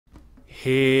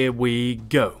Here we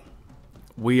go.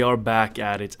 We are back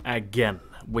at it again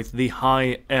with the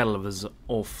High Elves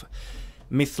of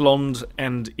Mithlond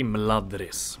and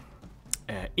Imladris.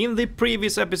 In the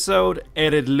previous episode,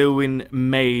 Ered Luin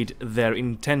made their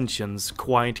intentions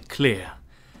quite clear.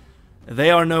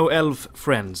 They are no elf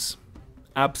friends.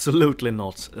 Absolutely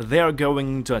not. They are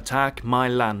going to attack my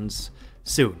lands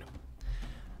soon.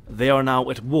 They are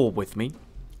now at war with me,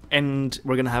 and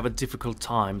we're gonna have a difficult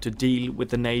time to deal with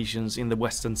the nations in the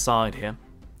western side here.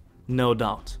 No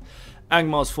doubt.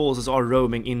 Angmar's forces are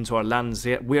roaming into our lands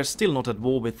here. We are still not at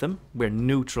war with them. We're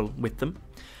neutral with them.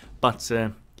 But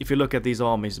if you look at these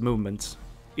armies' movements,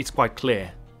 it's quite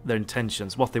clear their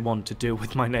intentions, what they want to do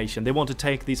with my nation. They want to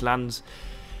take these lands.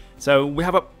 So we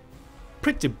have a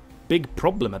pretty big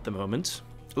problem at the moment.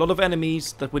 A lot of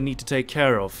enemies that we need to take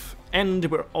care of. And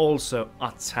we're also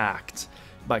attacked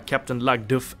by Captain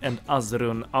Lagduf and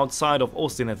Azrun outside of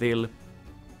Ostinethil.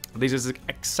 This is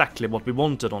exactly what we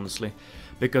wanted, honestly.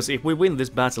 Because if we win this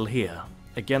battle here,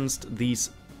 against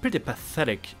these pretty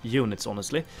pathetic units,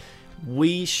 honestly,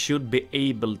 we should be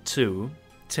able to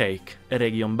take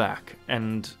Eregion back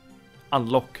and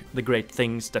unlock the great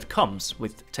things that comes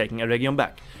with taking Eregion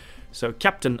back. So,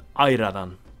 Captain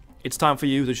Eiradan, it's time for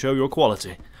you to show your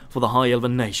quality for the High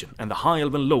Elven Nation, and the High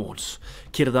Elven Lords,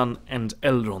 Círdan and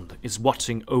Elrond, is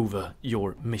watching over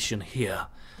your mission here.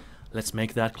 Let's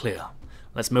make that clear.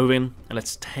 Let's move in, and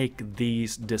let's take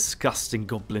these disgusting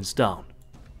goblins down.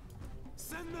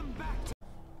 Send them back.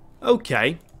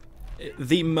 Okay,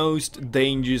 the most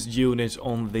dangerous unit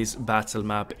on this battle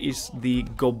map is the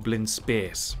Goblin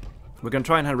Spears. We're gonna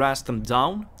try and harass them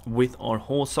down with our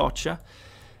Horse Archer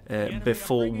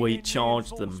before we charge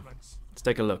them. Let's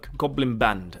take a look. Goblin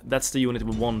Band, that's the unit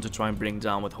we want to try and bring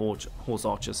down with Horse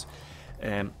Archers.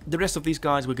 The rest of these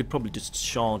guys we could probably just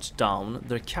charge down.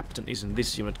 Their captain is in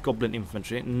this unit, Goblin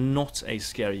Infantry, not a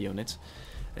scary unit.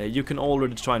 You can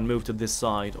already try and move to this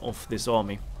side of this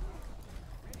army.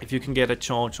 If you can get a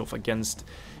charge off against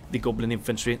the Goblin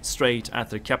Infantry straight at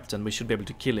their captain, we should be able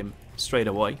to kill him straight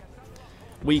away.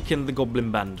 Weaken the Goblin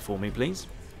Band for me, please.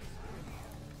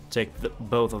 Take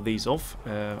both of these off.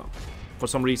 For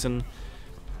some reason,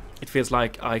 it feels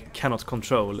like I cannot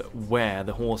control where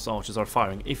the Horse Archers are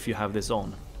firing if you have this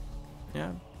on.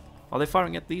 Yeah. Are they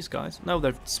firing at these guys? No,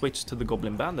 they've switched to the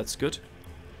Goblin Band. That's good.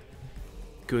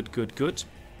 Good, good, good.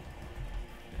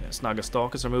 Snagga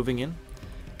Stalkers are moving in.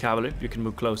 Cavalry, you can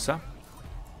move closer.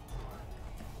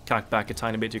 Kite back a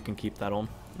tiny bit, you can keep that on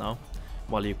now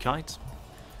while you kite.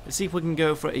 Let's see if we can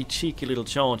go for a cheeky little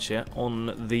charge here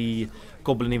on the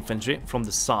Goblin Infantry from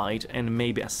the side and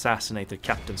maybe assassinate the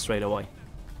captain straight away.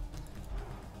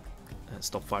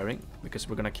 Stop firing, because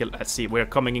we're gonna kill... Let's see, we're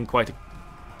coming in quite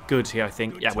good here, I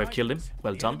think. Yeah, we've killed him.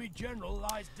 Well done.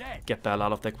 Get that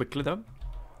out of there quickly, though.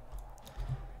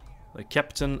 The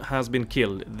captain has been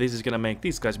killed. This is gonna make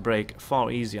these guys break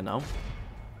far easier now.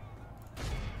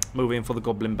 Move in for the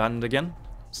Goblin Band again.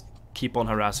 Just keep on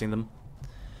harassing them.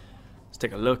 Let's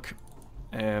take a look.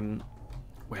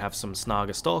 We have some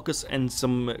Snagga Stalkers and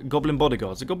some Goblin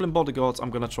Bodyguards. The Goblin Bodyguards I'm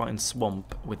gonna try and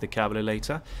swamp with the cavalry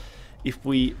later. If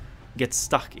we get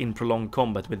stuck in prolonged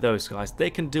combat with those guys, they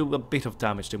can do a bit of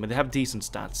damage to me. They have decent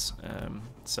stats,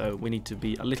 so we need to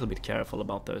be a little bit careful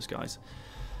about those guys.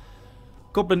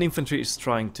 Goblin Infantry is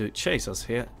trying to chase us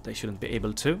here. They shouldn't be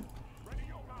able to.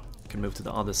 Can move to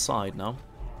the other side now.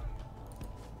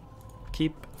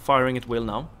 Keep firing at will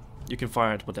now. You can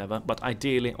fire at whatever, but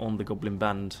ideally on the Goblin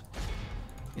Band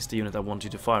is the unit I want you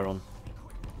to fire on.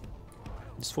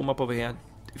 Just form up over here.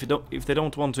 If they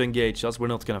don't want to engage us, we're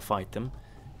not gonna fight them.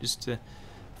 Just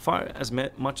fire as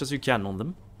much as you can on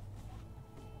them.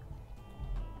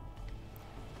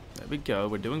 There we go,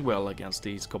 we're doing well against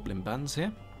these Goblin Bands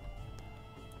here.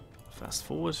 Fast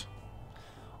forward.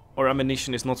 Our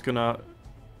ammunition is not gonna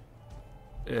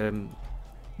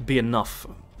be enough.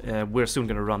 We're soon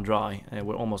gonna run dry.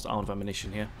 We're almost out of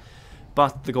ammunition here.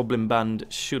 But the Goblin Band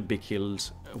should be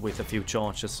killed with a few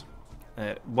charges.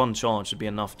 One charge should be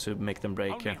enough to make them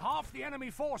break here. Half the enemy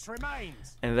force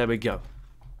remains. And there we go.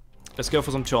 Let's go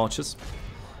for some charges.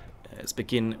 Let's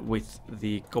begin with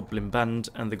the Goblin Band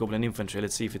and the Goblin Infantry.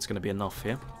 Let's see if it's going to be enough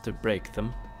here to break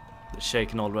them. They're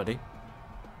shaken already.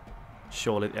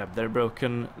 Surely, yeah, they're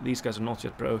broken. These guys are not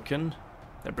yet broken.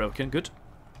 They're broken, good.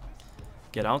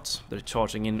 Get out. They're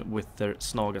charging in with their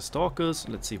Snagga Stalkers.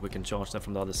 Let's see if we can charge them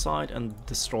from the other side and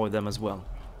destroy them as well.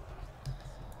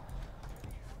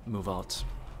 Move out.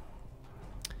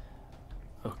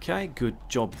 Okay, good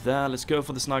job there. Let's go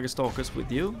for the Snagga Stalkers with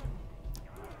you.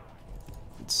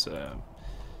 Let's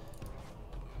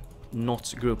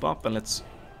not group up and let's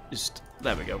just...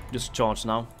 There we go. Just charge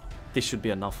now. This should be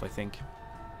enough, I think.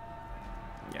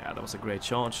 Yeah, that was a great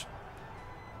charge.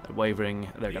 They're wavering,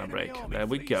 they're gonna break. There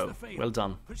we go. Well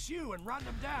done. Pursue and run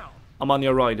them down. Among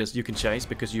your riders, you can chase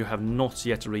because you have not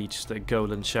yet reached the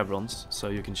golden chevrons, so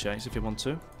you can chase if you want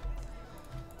to.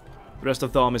 The rest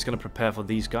of the army is gonna prepare for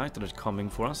these guys that are coming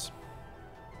for us.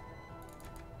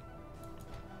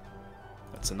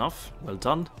 That's enough. Well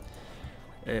done.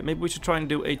 Maybe we should try and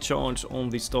do a charge on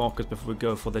the Stalkers before we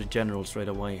go for the General straight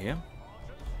away here.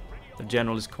 The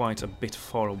General is quite a bit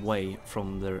far away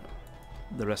from the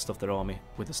rest of their army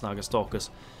with the Snagga Stalkers.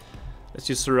 Let's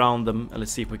just surround them and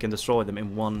let's see if we can destroy them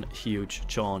in one huge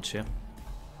charge here.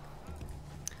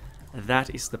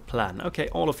 That is the plan. Okay,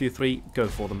 all of you three, go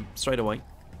for them straight away.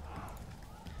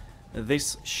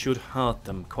 This should hurt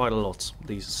them quite a lot,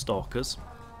 these Stalkers.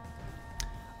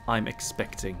 I'm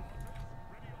expecting.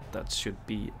 That should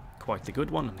be quite the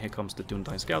good one. And here comes the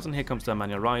Dundine Scouts and here comes the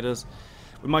Amania Riders.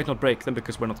 We might not break them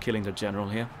because we're not killing their general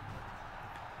here.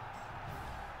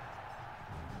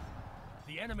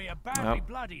 The enemy are badly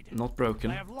bloodied. Not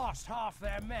broken. They have lost half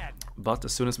their men. But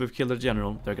as soon as we've killed their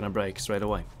general, they're gonna break straight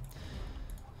away.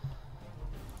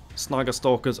 Snagga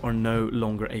Stalkers are no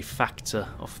longer a factor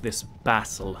of this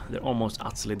battle. They're almost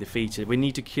utterly defeated. We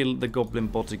need to kill the Goblin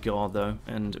Bodyguard though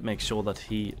and make sure that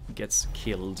he gets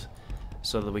killed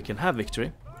so that we can have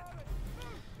victory.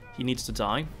 He needs to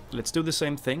die. Let's do the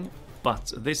same thing,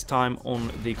 but this time on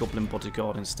the Goblin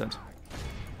Bodyguard instead.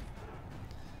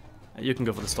 You can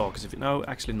go for the Stalkers if you... No,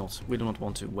 actually not. We do not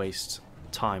want to waste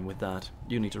time with that.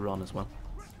 You need to run as well.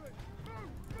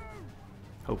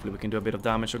 Hopefully we can do a bit of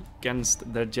damage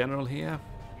against their general here.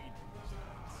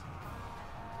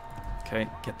 Okay,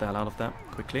 get the hell out of that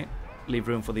quickly. Leave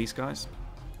room for these guys.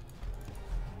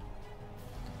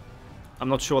 I'm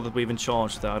not sure that we even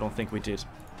charged there. I don't think we did.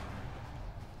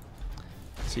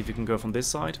 See if you can go from this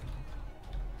side.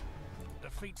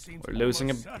 We're losing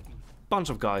a bunch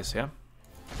of guys here,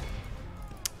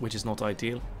 which is not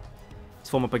ideal. Let's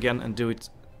form up again and do it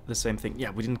the same thing. Yeah,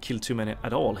 we didn't kill too many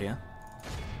at all here.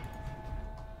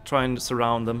 Try and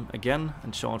surround them again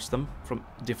and charge them from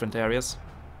different areas.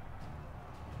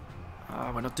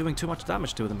 We're not doing too much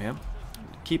damage to them here.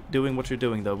 Keep doing what you're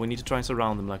doing though. We need to try and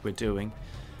surround them like we're doing.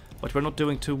 But we're not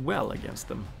doing too well against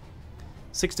them.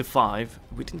 65.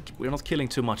 We're not killing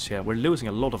too much here. We're losing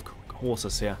a lot of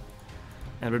horses here.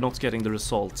 And we're not getting the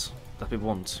result that we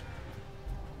want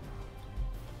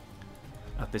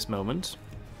at this moment.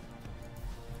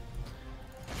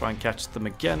 Try and catch them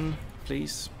again,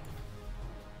 please.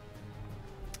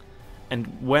 And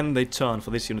when they turn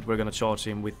for this unit, we're going to charge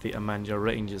him with the Amania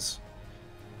Rangers.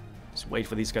 Just wait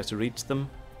for these guys to reach them.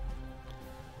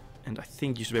 And I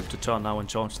think you should be able to turn now and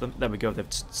charge them. There we go, they've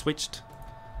switched.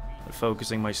 They're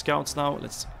focusing my scouts now.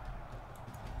 Let's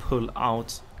pull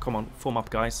out. Come on, form up,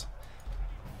 guys.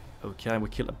 Okay, we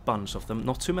killed a bunch of them.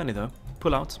 Not too many, though.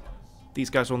 Pull out. These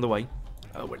guys are on the way.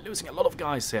 Oh, we're losing a lot of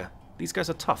guys here. These guys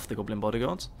are tough, the Goblin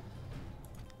Bodyguards.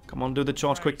 Come on, do the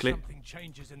charge quickly. Something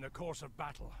changes in the course of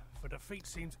battle, for defeat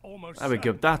seems almost there we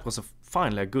go. That was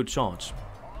finally a good charge.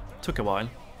 Took a while.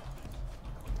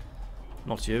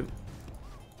 Not you.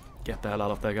 Get the hell out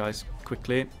of there, guys.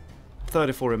 Quickly.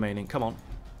 34 remaining. Come on.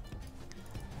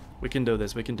 We can do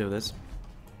this. We can do this.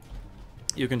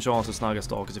 You can charge the Snagga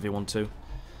Stalkers if you want to.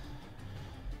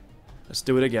 Let's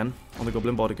do it again on the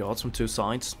Goblin Bodyguards from two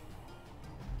sides.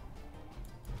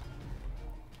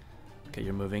 Okay,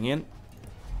 you're moving in.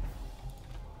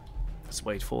 Let's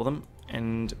wait for them.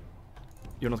 And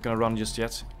you're not going to run just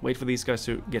yet. Wait for these guys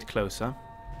to get closer.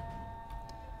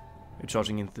 You're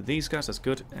charging into these guys, that's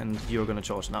good. And you're going to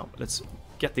charge now. Let's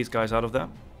get these guys out of there.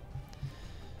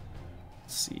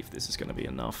 Let's see if this is going to be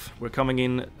enough. We're coming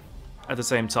in at the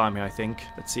same time here, I think.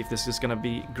 Let's see if this is going to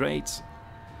be great.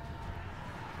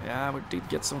 Yeah, we did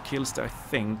get some kills there, I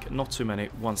think. Not too many,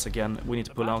 once again. We need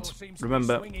to pull out.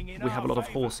 Remember, we have a lot of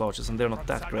horse archers, and they're not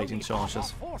that great in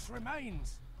charges.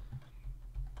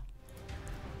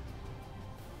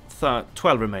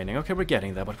 12 remaining. Okay, we're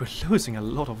getting there, but we're losing a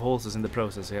lot of horses in the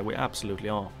process here. We absolutely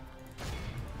are.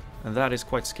 And that is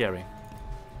quite scary.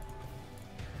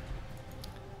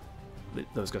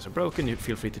 Those guys are broken. You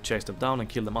feel free to chase them down and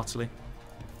kill them utterly.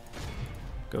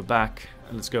 Go back,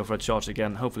 and let's go for a charge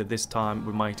again. Hopefully this time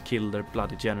we might kill their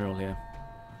bloody general here.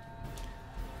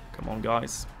 Come on,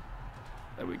 guys.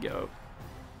 There we go.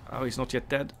 Oh, he's not yet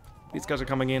dead. These guys are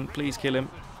coming in. Please kill him.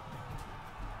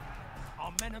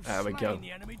 There we go.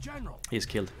 He's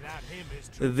killed.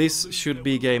 This should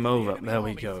be game over. There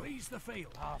we go.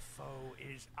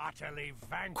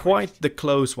 Quite the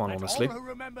close one, honestly.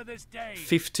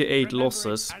 58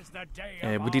 losses.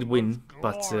 We did win,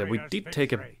 but we did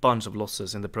take a bunch of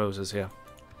losses in the process here.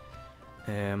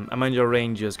 Among your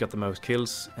rangers got the most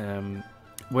kills.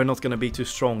 We're not going to be too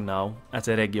strong now at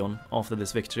Eregion after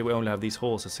this victory. We only have these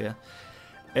horses here.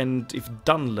 And if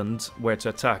Dunland were to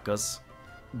attack us,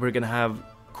 we're going to have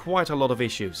quite a lot of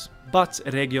issues. But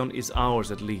Eregion is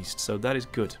ours at least, so that is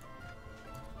good.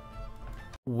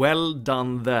 Well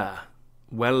done there.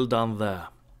 Well done there.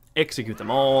 Execute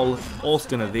them all.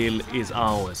 Ostinadil is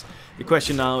ours. The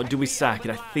question now, do we sack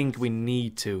it? I think we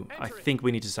need to. I think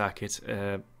we need to sack it.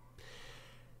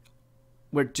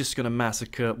 We're just going to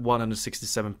massacre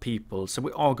 167 people. So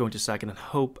we are going to sack it and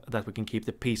hope that we can keep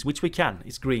the peace. Which we can.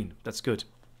 It's green. That's good.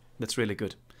 That's really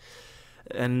good.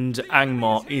 And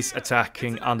Angmar is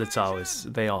attacking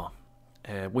Undertowers. They are.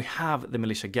 We have the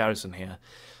militia garrison here.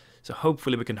 So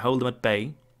hopefully we can hold them at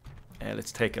bay.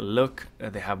 Let's take a look.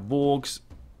 They have wargs,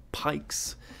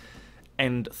 pikes,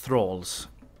 and thralls.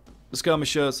 The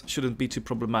skirmishers shouldn't be too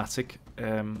problematic.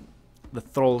 The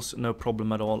thralls, no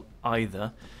problem at all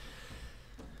either.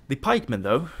 The pikemen,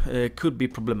 though, could be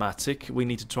problematic. We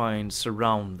need to try and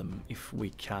surround them if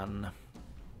we can.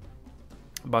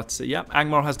 But yeah,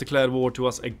 Angmar has declared war to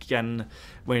us again.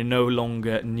 We're no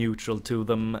longer neutral to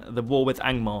them. The war with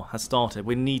Angmar has started.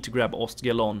 We need to grab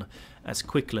Ostgelon as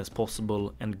quickly as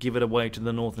possible and give it away to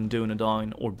the northern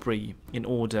Dunedain or Bree in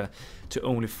order to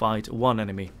only fight one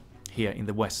enemy here in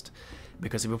the west.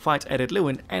 Because if we fight Ered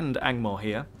Luin and Angmar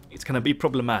here, it's gonna be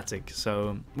problematic.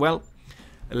 So, well,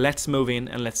 let's move in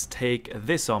and let's take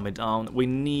this army down. We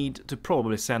need to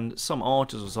probably send some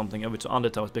archers or something over to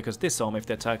Undertowers, because this army, if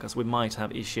they attack us, we might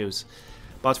have issues.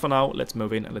 But for now, let's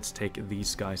move in and let's take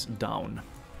these guys down.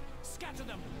 Scatter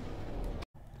them.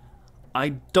 I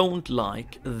don't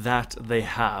like that they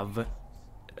have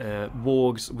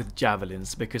wargs with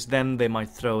javelins, because then they might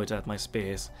throw it at my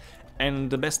spears. And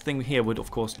the best thing here would,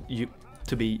 of course,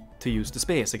 be to use the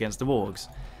spears against the wargs.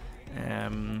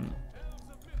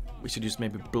 We should just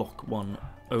maybe block one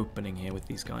opening here with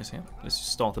these guys here. Let's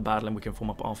just start the battle and we can form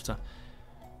up after.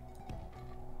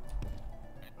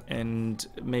 And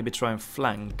maybe try and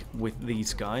flank with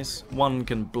these guys. One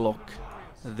can block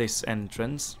this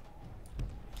entrance.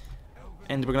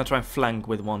 And we're gonna try and flank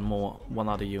with one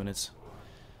other unit.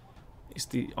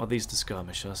 Are these the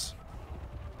skirmishers?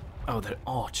 Oh, they're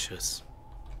archers.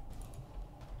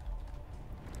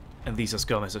 And these are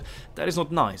skirmishers. That is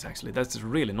not nice, actually. That's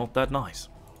really not that nice.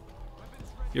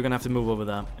 You're gonna have to move over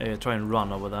there. Try and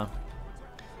run over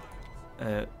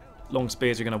there. Long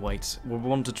spears, you're gonna wait. We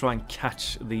want to try and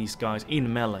catch these guys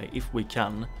in melee, if we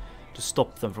can, to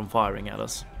stop them from firing at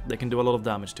us. They can do a lot of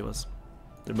damage to us.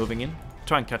 They're moving in.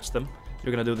 Try and catch them.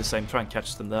 You're gonna do the same. Try and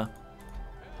catch them there.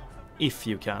 If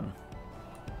you can.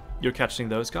 You're catching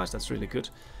those guys. That's really good.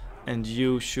 And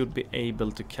you should be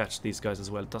able to catch these guys as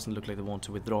well. It doesn't look like they want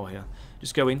to withdraw here.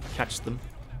 Just go in, catch them.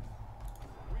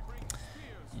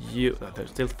 They're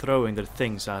still throwing their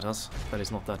things at us. That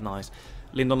is not that nice.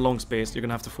 Lindon long spears, you're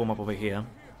gonna have to form up over here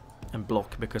and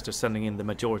block, because they're sending in the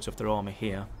majority of their army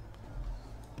here.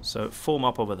 So form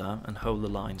up over there and hold the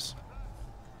lines.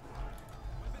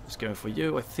 Just going for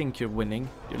you. I think you're winning.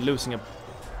 You're losing a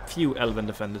few elven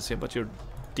defenders here, but you're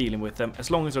dealing with them.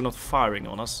 As long as they're not firing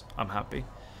on us, I'm happy.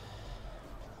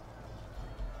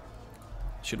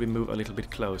 Should we move a little bit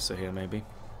closer here, maybe?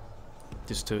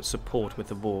 Just to support with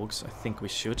the wargs. I think we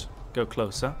should go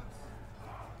closer.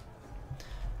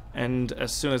 And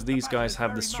as soon as these guys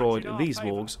have destroyed these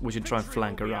wargs, we should try and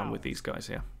flank around with these guys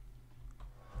here.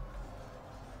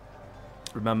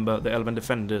 Remember, the elven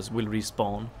defenders will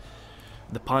respawn.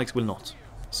 The pikes will not.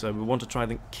 So we want to try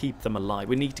and keep them alive.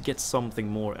 We need to get something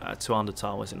more to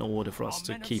Undertowers in order for us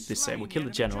to keep this safe. We killed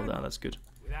the general there, that's good.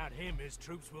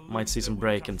 Might see some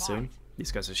break-in soon.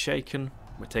 These guys are shaken.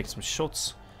 We take some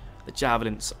shots. The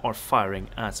javelins are firing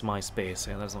at my spears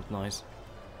here. That's not nice.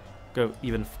 Go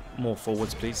even more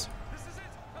forwards, please.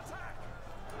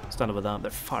 Stand over there.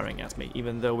 They're firing at me,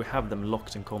 even though we have them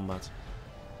locked in combat.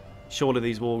 Surely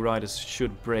these war riders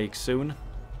should break soon.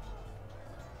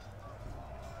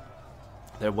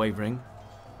 They're wavering.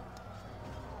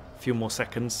 A few more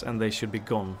seconds and they should be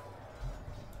gone.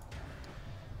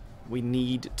 We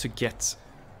need to get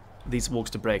these wargs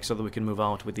to break so that we can move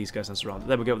out with these guys and surround.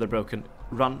 There we go, they're broken.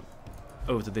 Run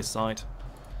over to this side.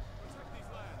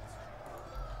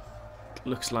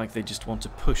 Looks like they just want to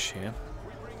push here.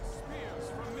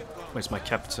 Where's my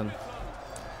captain?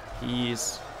 He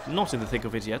is not in the thick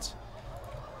of it yet.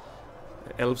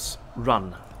 Elves,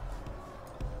 run.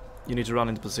 You need to run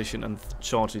into position and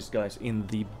charge these guys in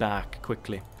the back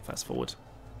quickly. Fast forward.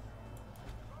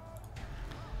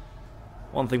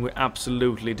 One thing we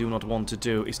absolutely do not want to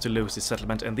do is to lose this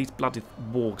settlement, and these bloody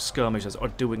warg skirmishers are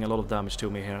doing a lot of damage to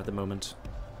me here at the moment.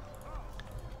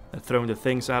 They're throwing the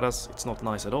things at us. It's not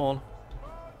nice at all.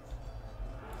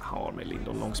 How are my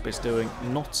Lindon long space doing?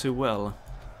 Not too well.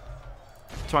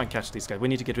 Try and catch these guys. We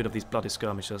need to get rid of these bloody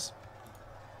skirmishers.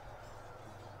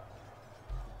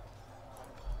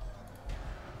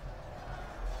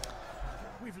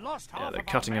 Yeah, they're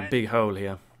cutting a big hole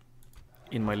here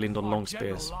in my Lindon long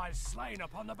spears.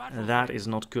 That is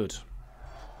not good.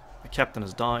 The captain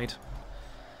has died.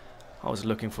 How is it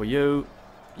looking for you?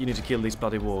 You need to kill these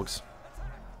bloody wargs.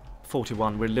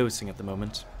 41, we're losing at the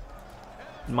moment.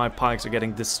 My pikes are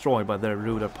getting destroyed by their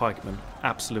ruder pikemen.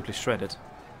 Absolutely shredded.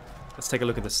 Let's take a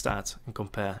look at the stats and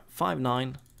compare.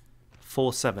 5-9,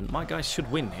 4-7. My guys should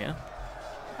win here.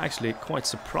 Actually, quite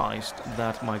surprised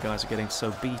that my guys are getting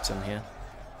so beaten here.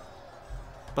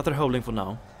 But they're holding for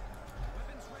now.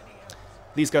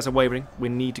 These guys are wavering. We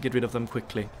need to get rid of them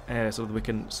quickly, so that we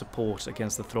can support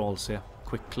against the thralls here.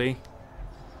 Quickly.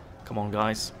 Come on,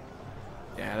 guys.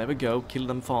 Yeah, there we go. Kill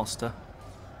them faster.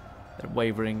 They're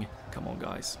wavering. Come on,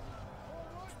 guys.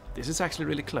 This is actually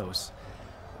really close.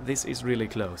 This is really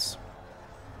close.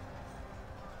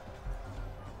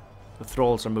 The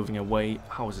thralls are moving away.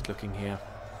 How is it looking here?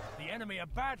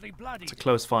 It's a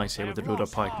close fight here with the ruder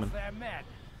pikemen.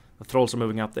 The thralls are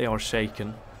moving up. They are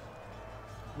shaken.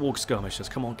 Warg skirmishers.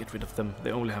 Come on, get rid of them.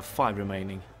 They only have 5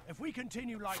 remaining.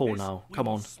 4 now. Come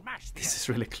on. This is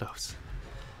really close.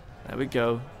 There we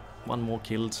go. 1 more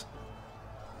killed.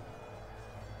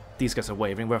 These guys are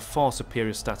wavering. We have far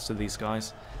superior stats to these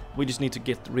guys. We just need to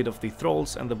get rid of the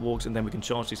thralls and the wargs, and then we can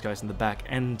charge these guys in the back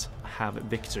and have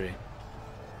victory.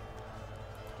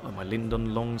 Oh, my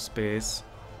Lindon long spears.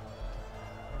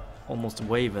 Almost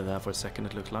waver there for a second,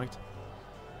 it looked like.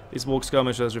 This warg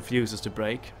skirmishers refuses to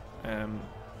break.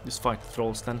 Just fight the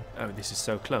thralls then. Oh, this is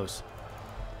so close.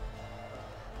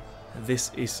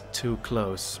 This is too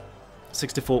close.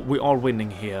 64, we are winning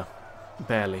here.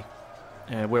 Barely.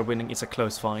 We're winning, it's a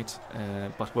close fight,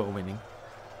 but we're winning.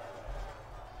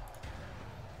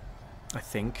 I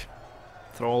think.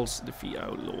 Thralls defeat,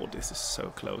 oh lord, this is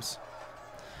so close.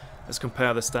 Let's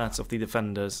compare the stats of the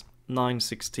defenders.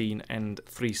 9-16 and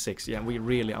 3-6. Yeah, we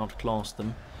really outclassed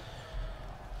them.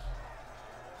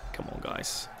 Come on,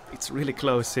 guys. It's really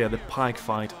close here. The pike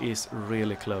fight is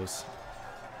really close.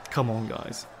 Come on,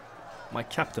 guys. My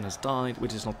captain has died,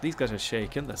 which is not... These guys are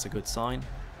shaken. That's a good sign.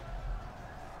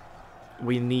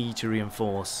 We need to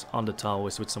reinforce under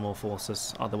towers with some more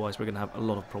forces. Otherwise, we're going to have a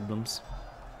lot of problems.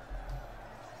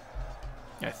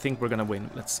 I think we're going to win.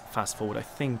 Let's fast forward. I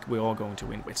think we are going to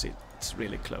win. It's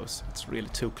really close. It's really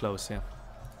too close here.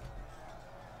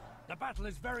 The battle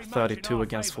is very 32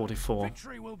 against 44.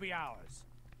 Victory will be ours.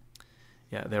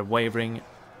 Yeah, they're wavering.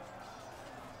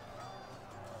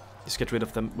 Just get rid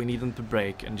of them. We need them to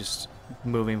break and just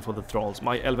move in for the thralls.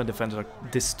 My elven defenders are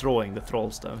destroying the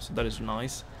thralls though, so that is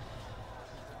nice.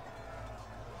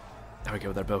 There we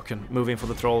go, they're broken. Move in for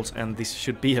the thralls, and this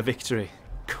should be a victory.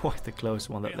 Quite a close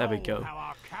one. There we go.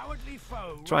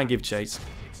 Try and give chase,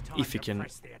 if you can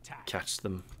catch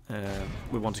them.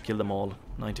 We want to kill them all.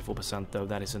 94% though,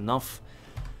 that is enough.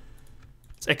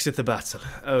 Let's exit the battle.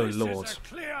 Oh lord.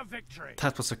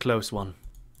 That was a close one.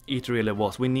 It really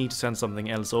was. We need to send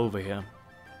something else over here.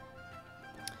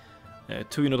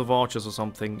 2 units of archers or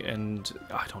something, and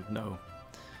I don't know.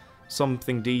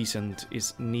 Something decent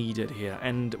is needed here,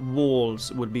 and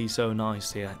walls would be so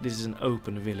nice here. This is an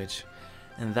open village,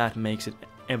 and that makes it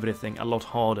everything a lot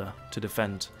harder to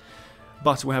defend.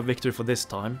 But we have victory for this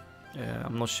time.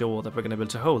 I'm not sure that we're going to be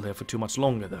able to hold here for too much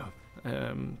longer though.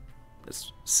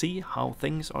 Let's see how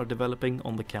things are developing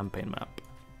on the campaign map.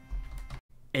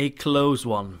 A close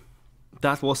one.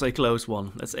 That was a close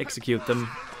one. Let's execute them.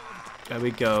 There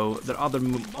we go. There are other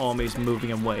armies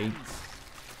moving away.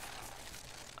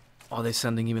 Are they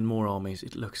sending even more armies?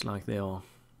 It looks like they are.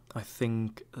 I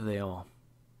think they are.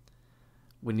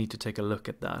 We need to take a look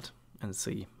at that and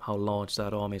see how large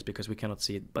that army is, because we cannot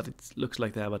see it. But it looks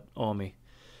like they have an army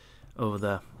over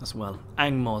there as well.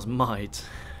 Angmar's might.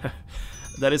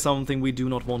 That is something we do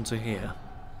not want to hear.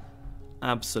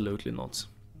 Absolutely not.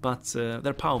 But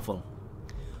they're powerful.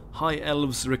 High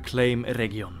Elves reclaim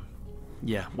Eregion.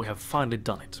 Yeah, we have finally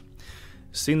done it.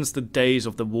 Since the days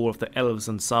of the War of the Elves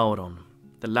and Sauron,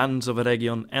 the lands of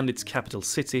Eregion and its capital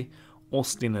city,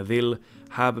 Ostineville,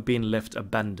 have been left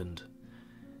abandoned.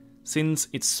 Since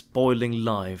its spoiling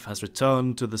life has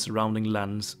returned to the surrounding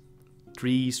lands,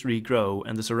 trees regrow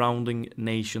and the surrounding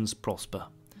nations prosper.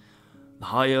 The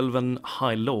High Elven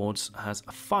High Lords has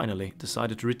finally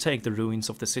decided to retake the ruins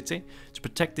of the city to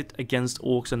protect it against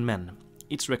orcs and men.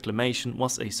 Its reclamation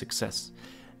was a success,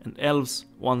 and elves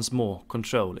once more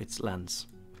control its lands.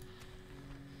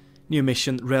 New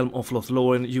mission, Realm of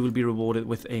Lothlórien. You will be rewarded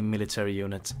with a military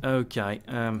unit. Okay,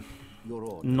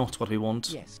 not what we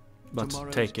want, Yes. but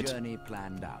Tomorrow's take it. journey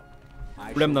planned out.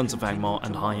 I Remnants shall of continue Angmar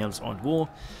and High tomorrow. Elves are at war.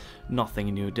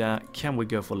 Nothing new there. Can we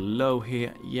go for low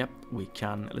here? Yep, we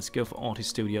can. Let's go for Artist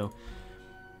Studio.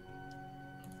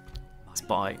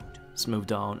 Spy. Let's move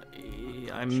down.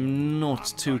 I'm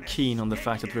not too keen on the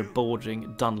fact that we're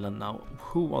bordering Dunland now.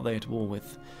 Who are they at war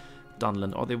with?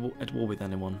 Dunland. Are they at war with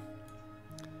anyone?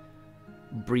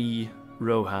 Bree,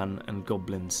 Rohan and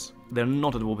Goblins. They're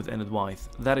not at war with Enedwaith.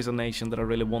 That is a nation that I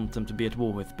really want them to be at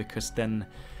war with, because then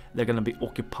they're going to be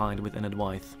occupied with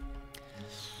Enedwaith.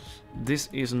 This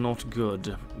is not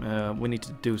good. We need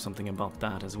to do something about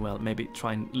that as well. Maybe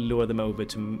try and lure them over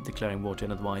to declaring war to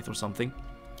Enedwaith or something.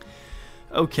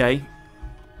 Okay.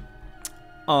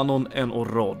 Anon and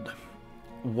Orod.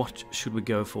 What should we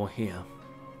go for here?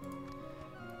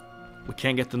 We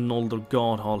can get the Noldor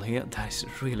Guard Hall here. That is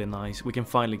really nice. We can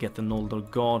finally get the Noldor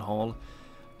Guard Hall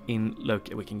in. Look,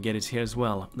 we can get it here as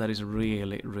well. That is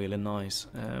really, really nice.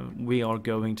 We are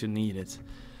going to need it.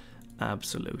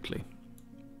 Absolutely.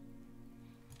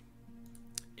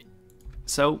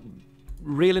 So,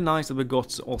 really nice that we got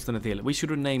Ostanathil. We should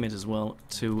rename it as well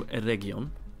to Eregion.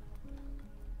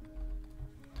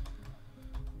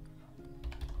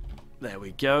 There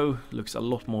we go. Looks a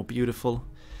lot more beautiful.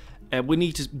 We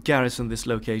need to garrison this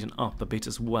location up a bit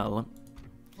as well.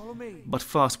 Follow me. But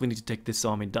first we need to take this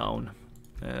army down.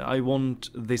 I want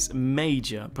this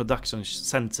major production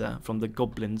center from the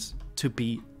goblins to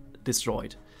be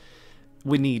destroyed.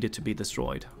 We need it to be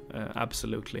destroyed.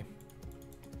 Absolutely.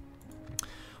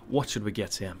 What should we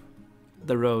get here?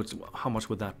 The roads, how much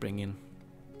would that bring in?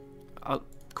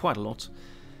 Quite a lot.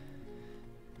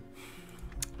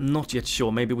 Not yet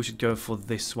sure. Maybe we should go for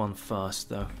this one first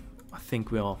though. I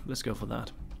think we are. Let's go for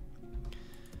that.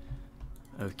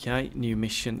 Okay, new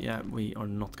mission. Yeah, we are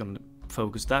not going to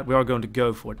focus that. We are going to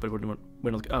go for it, but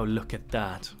we're not. Oh, look at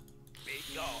that.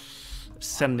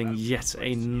 Sending yet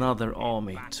another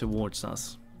army towards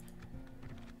us.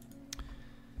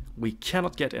 We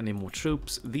cannot get any more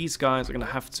troops. These guys are going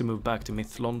to have to move back to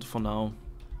Mithlond for now.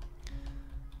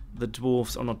 The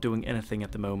dwarves are not doing anything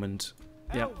at the moment.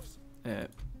 Yeah.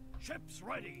 Ships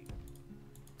ready.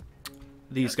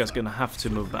 These guys are going to have to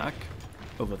move back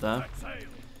over there.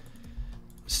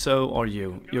 So are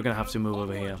you. You're going to have to move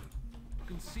over here.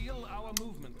 Conceal our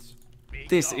movements.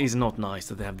 This is not nice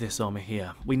that they have this army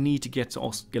here. We need to get to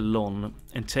Oskelon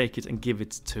and take it and give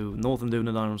it to Northern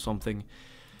Dunedain or something.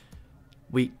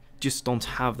 We just don't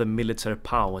have the military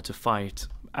power to fight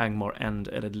Angmar and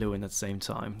Eredluin at the same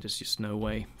time. There's just no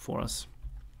way for us.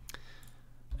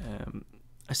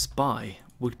 A spy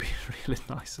would be really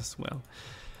nice as well.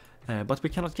 But we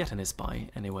cannot get any spy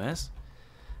anywheres.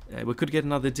 We could get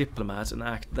another diplomat and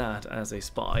act that as a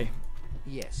spy.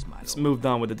 Yes, my Let's lord. move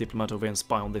down with the diplomat over and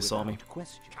spy on this army. Without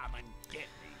question. Come and get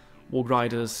me. Warg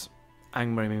Riders,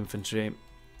 Angmar infantry.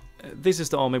 This is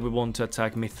the army we want to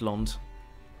attack Mithlond.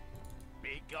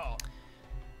 Be gone.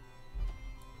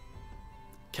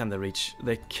 Can they reach?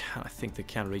 They can. I think they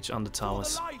can reach under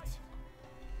towers. For the light.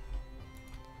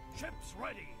 Ships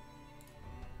ready.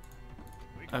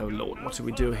 We can Oh go lord, no what do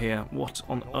we do further. here? What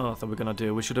on earth are we gonna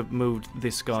do? We should have moved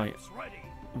this guy Ships ready.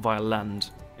 via land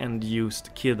and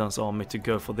used Kirdan's army to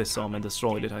go for this army and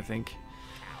destroyed it, I think.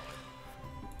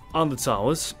 Under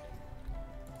towers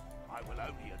I will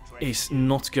only address is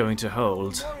not going to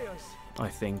hold, warriors. I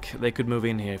think. They could move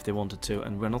in here if they wanted to,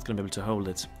 and we're not going to be able to hold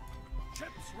it.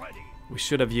 Ships ready. We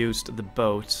should have used the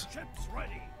boat. Ships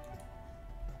ready.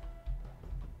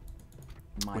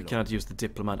 My We lord. cannot use the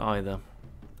diplomat either.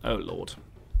 Oh lord.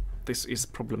 This is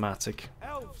problematic.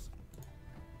 Elves.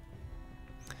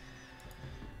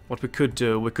 What we could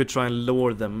do, we could try and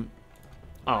lure them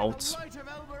out Light of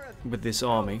Elbereth. with this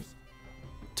army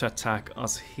to attack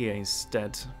us here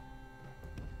instead.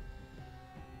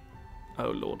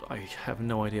 Oh lord, I have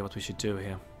no idea what we should do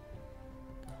here.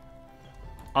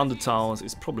 Under towers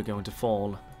is probably going to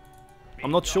fall.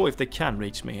 I'm not sure if they can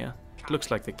reach me here. It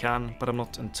looks like they can, but I'm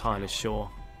not entirely sure.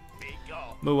 Be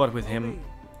gone. Move out with him.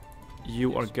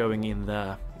 You are going in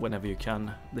there whenever you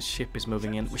can. The ship is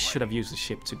moving in. We should have used the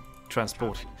ship to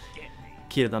transport Get me.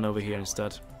 Kirdan over here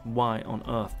instead. Why on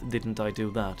earth didn't I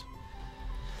do that?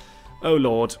 Oh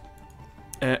lord.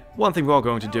 One thing we are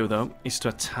going to do though is to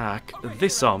attack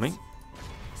this army.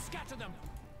 Scatter them.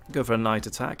 Go for a night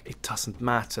attack. It doesn't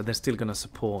matter. They're still gonna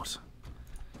support.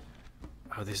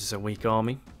 Oh, this is a weak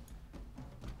army.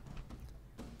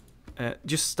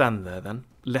 Just stand there then.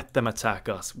 Let them attack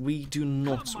us. We do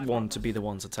not want to be the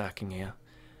ones attacking here.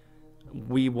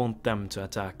 We want them to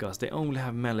attack us. They only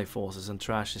have melee forces and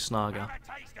trashy Snaga. Have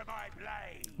a taste of my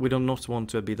blade. We do not want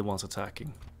to be the ones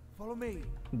attacking. Follow me.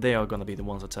 They are gonna be the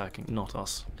ones attacking, not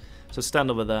us. So stand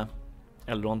over there,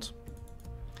 Elrond.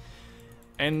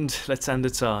 And let's end the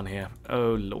turn here.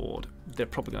 Oh lord. They're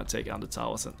probably gonna take out the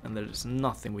towers, and there's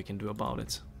nothing we can do about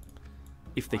it.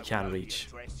 If they can reach.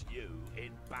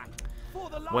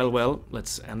 Well,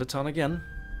 let's end the turn again.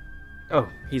 Oh,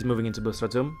 he's moving into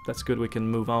Busratum. That's good, we can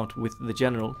move out with the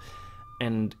general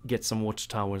and get some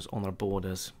watchtowers on our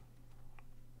borders.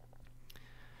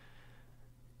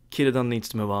 Círdan needs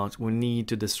to move out. We need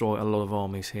to destroy a lot of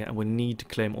armies here, and we need to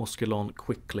claim Oskelon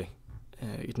quickly.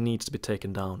 It needs to be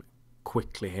taken down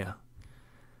quickly here.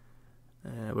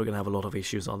 We're gonna have a lot of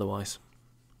issues otherwise.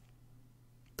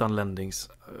 Dunlendings,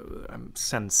 I'm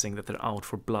sensing that they're out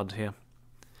for blood here.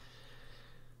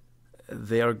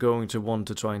 They are going to want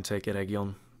to try and take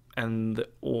Eregion, and the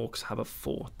orcs have a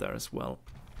fort there as well.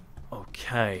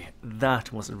 Okay,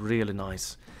 that was really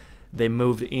nice. They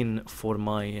moved in for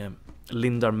my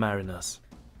Lindar Mariners.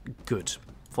 Good.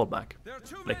 Fall back.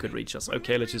 They could reach us.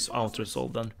 Okay, let's just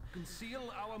auto-resolve then.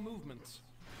 Conceal our movements.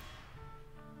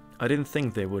 I didn't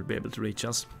think they would be able to reach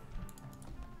us.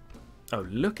 Oh,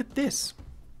 look at this.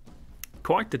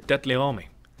 Quite a deadly army.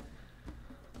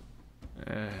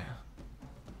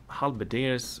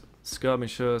 Halberdiers,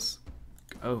 skirmishers.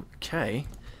 Okay.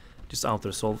 Just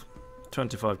auto-resolve.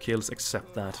 25 kills,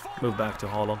 accept that. Move back to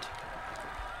Holland.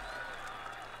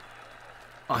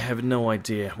 I have no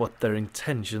idea what their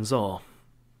intentions are.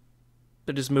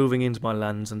 They're just moving into my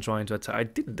lands and trying to attack. I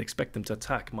didn't expect them to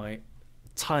attack my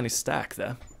tiny stack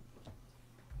there.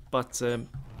 But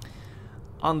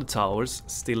on the towers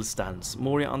still stands.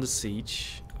 Moria under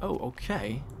siege. Oh,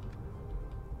 okay.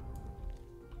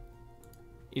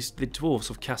 Is the Dwarves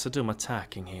of Khazad-dûm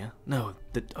attacking here? No,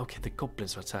 okay, the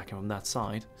goblins are attacking from that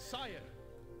side. Sire.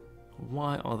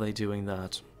 Why are they doing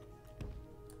that?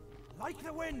 Like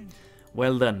the wind.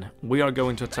 Well then, we are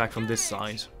going to attack from this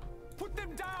side. Put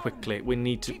them down. Quickly, we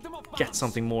need to get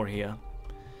something more here.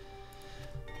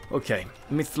 Okay,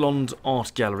 Mithlond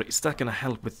Art Gallery. Is that going to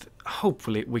help with...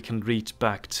 Hopefully we can reach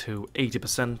back to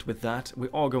 80% with that. We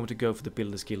are going to go for the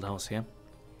Builders Guildhouse here.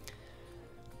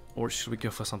 Or should we go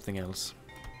for something else?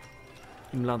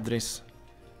 Imladris,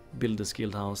 Builders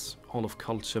Guildhouse, Hall of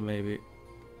Culture maybe.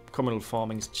 Communal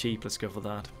farming is cheap, let's go for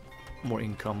that. More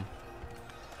income.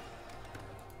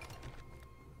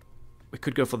 We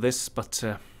could go for this, but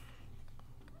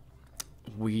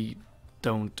we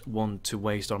don't want to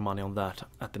waste our money on that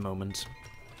at the moment.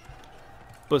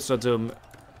 Busratum,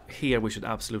 here we should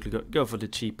absolutely go for the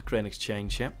cheap grain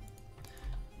exchange here.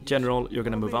 General, you're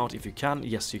gonna move out if you can.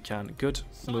 Yes, you can. Good.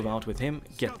 Move out with him.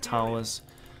 Get towers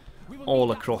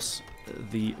all across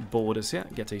the borders here.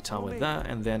 Get a tower there,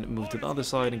 and then move to the other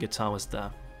side and get towers there.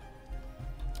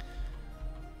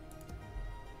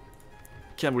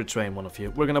 Can retrain one of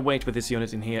you. We're gonna wait with this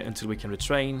unit in here until we can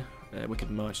retrain. We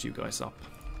can merge you guys up.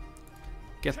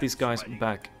 Get these guys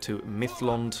back to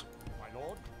Mithlond.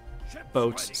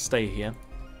 Boats, stay here.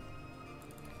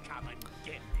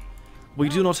 We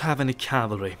do not have any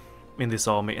cavalry in this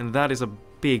army, and that is a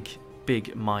big,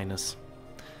 big minus.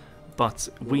 But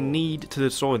we need to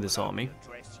destroy this army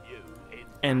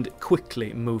and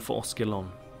quickly move for Oskelon.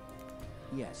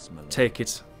 Yes, my lord. Take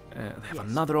it. They have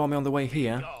another army on the way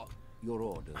here. Your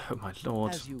orders. Oh my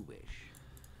lord. As you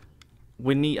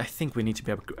wish. I think we need to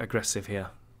be aggressive here.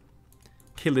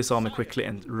 Kill this army quickly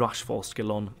and rush for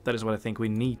Oskelon. That is what I think we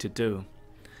need to do.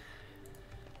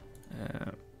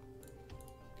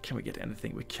 Can we get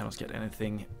anything? We cannot get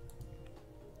anything.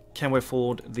 Can we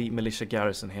afford the militia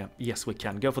garrison here? Yes, we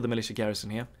can. Go for the militia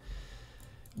garrison here.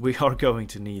 We are going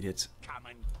to need it.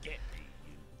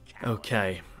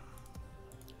 Okay.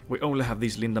 We only have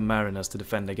these Lindon Mariners to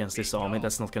defend against this army.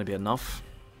 That's not going to be enough.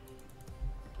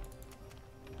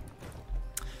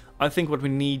 I think what we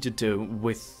need to do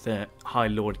with High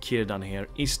Lord Círdan here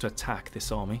is to attack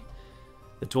this army.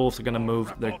 The dwarves are going to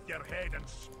move. They're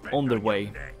on their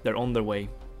way. They're on their way.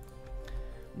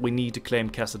 We need to claim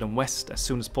Khazad-dûm West as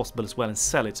soon as possible as well and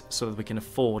sell it so that we can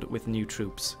afford with new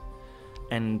troops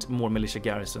and more militia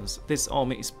garrisons. This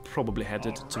army is probably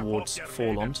headed towards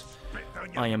Forlond.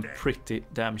 I am pretty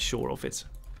damn sure of it.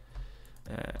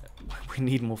 We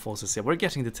need more forces here. We're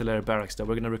getting the Teleri barracks though.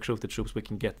 We're going to recruit the troops we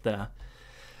can get there.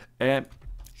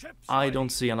 I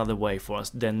don't see another way for us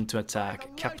than to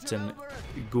attack Captain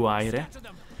Guaire.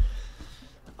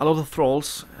 A lot of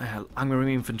thralls,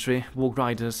 Angry infantry, Warg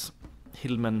Riders,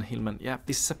 Hillmen. Yeah,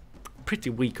 this is a pretty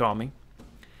weak army.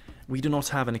 We do not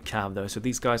have any cav though, so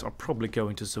these guys are probably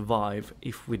going to survive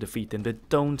if we defeat them. They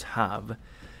don't have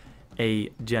a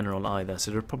general either,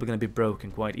 so they're probably going to be broken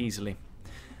quite easily.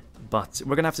 But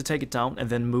we're gonna have to take it down and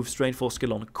then move straight for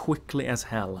Skilon quickly as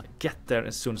hell. Get there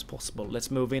as soon as possible.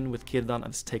 Let's move in with Círdan and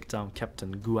let's take down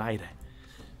Captain Guaire.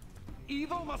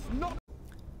 Evil must not.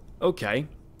 Okay.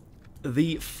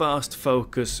 The first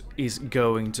focus is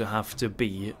going to have to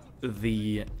be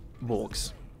the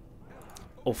wargs.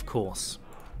 Of course.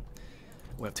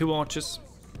 We have 2 archers,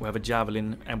 we have a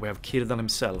javelin, and we have Círdan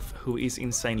himself, who is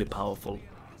insanely powerful.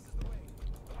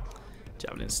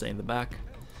 Javelin stay in the back.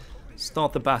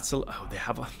 Start the battle. Oh, they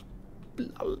have a...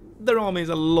 Their army is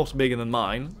a lot bigger than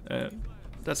mine.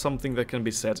 That's something that can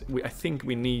be said. I think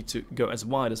we need to go as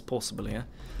wide as possible here.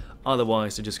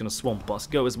 Otherwise, they're just going to swamp us.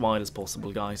 Go as wide as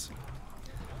possible, guys.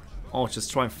 Archers,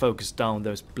 try and focus down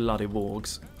those bloody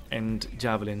wargs. And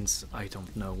javelins, I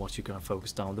don't know what you're going to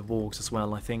focus down. The wargs as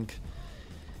well, I think.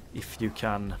 If you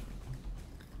can.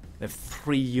 They have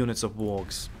 3 units of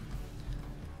wargs.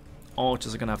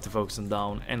 Archers are going to have to focus them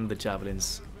down. And the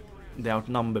javelins. They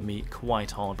outnumber me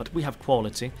quite hard. But we have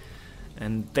quality.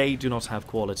 And they do not have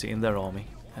quality in their army.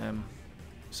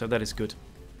 So that is good.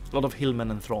 A lot of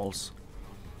hillmen and thralls.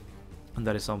 And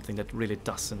that is something that really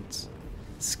doesn't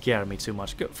scare me too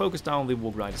much. Go, focus down the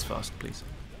warg riders first, please.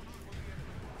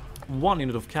 1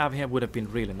 unit of cav here would have been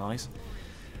really nice.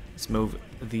 Let's move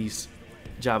these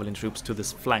javelin troops to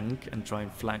this flank and try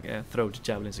and throw the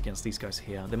javelins against these guys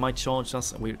here. They might charge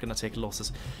us and we're gonna take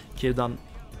losses. Círdan,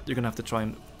 you're gonna have to try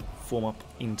and form up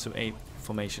into a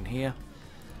formation here.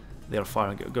 They are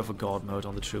firing. Go for guard mode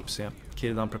on the troops here.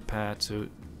 Círdan, prepare to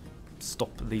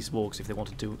stop these wargs if they want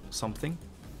to do something.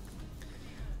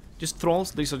 Just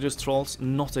thralls, these are just thralls,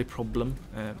 not a problem.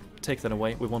 Take that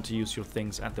away. We want to use your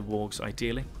things at the wargs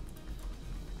ideally.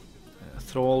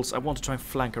 Thralls, I want to try and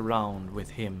flank around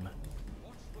with him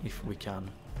if we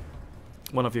can.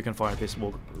 One of you can fire this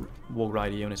warg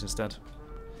rider unit instead.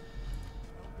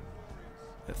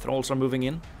 The thralls are moving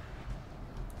in.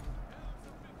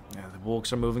 The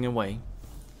wargs are moving away.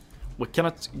 We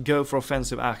cannot go for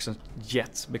offensive action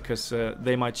yet because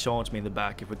they might charge me in the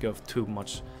back if we go too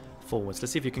much forwards.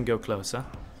 Let's see if you can go closer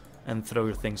and throw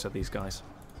your things at these guys.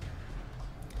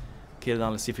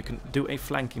 Círdan, let's see if you can do a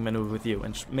flanking maneuver with you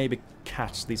and maybe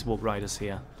catch these warg riders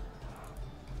here.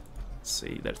 Let's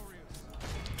see, they're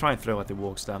try and throw at the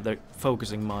wargs down. They're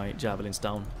focusing my javelins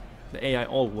down. The AI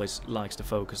always likes to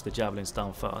focus the javelins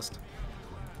down first.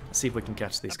 Let's see if we can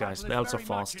catch these guys. The elves are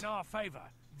fast.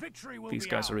 These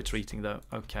guys are retreating though.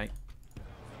 Okay.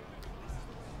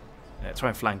 Try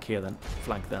and flank here then.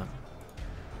 Flank there.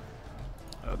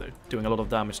 Oh, they're doing a lot of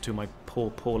damage to my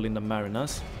poor Lindon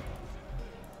mariners.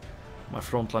 My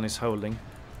front line is holding.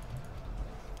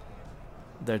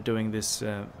 They're doing this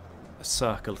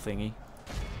circle thingy.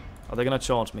 Are they gonna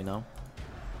charge me now?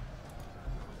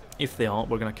 If they are,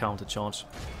 we're gonna counter charge.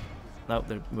 No,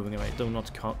 they're moving away. Do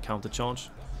not counter charge.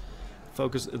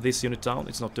 Focus this unit down.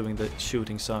 It's not doing the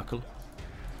shooting circle.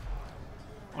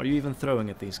 Are you even throwing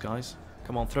at these guys?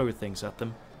 Come on, throw your things at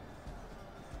them.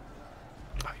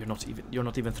 Oh, you're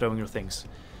not even throwing your things.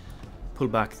 Pull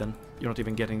back then. You're not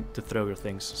even getting to throw your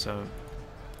things. So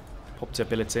pop the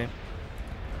ability.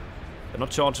 They're not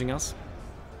charging us.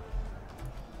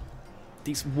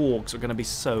 These wargs are going to be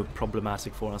so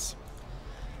problematic for us.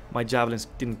 My javelins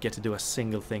didn't get to do a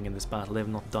single thing in this battle. They've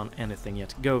not done anything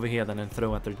yet. Go over here then and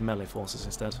throw at their melee forces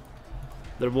instead.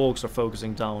 Their wargs are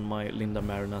focusing down my Lindon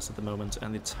mariners at the moment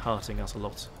and it's hurting us a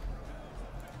lot.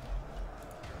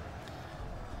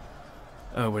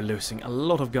 Oh, we're losing a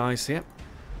lot of guys here.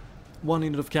 1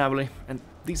 unit of cavalry, and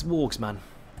these wargs, man.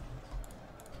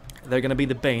 They're gonna be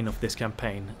the bane of this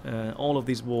campaign. All of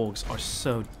these wargs are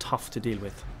so tough to deal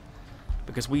with.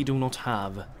 Because we do not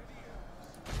have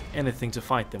anything to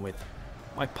fight them with.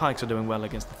 My pikes are doing well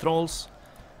against the thralls.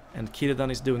 And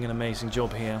Círdan is doing an amazing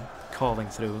job here, carving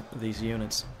through these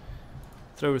units.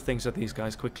 Throw your things at these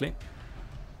guys quickly.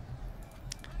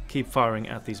 Keep firing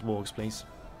at these wargs, please.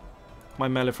 My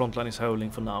melee frontline is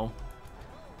holding for now.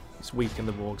 It's weak in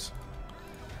the wargs.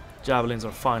 Javelins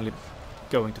are finally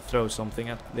going to throw something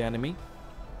at the enemy.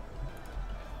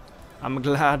 I'm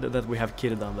glad that we have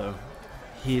Círdan though.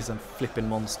 He is a flippin'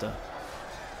 monster.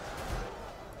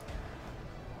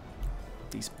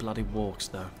 These bloody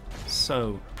wargs though.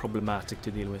 So problematic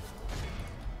to deal with.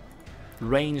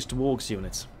 Ranged wargs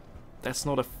units. That's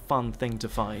not a fun thing to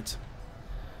fight.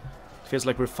 It feels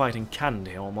like we're fighting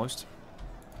candy almost.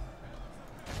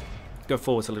 Go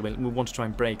forwards a little bit. We want to try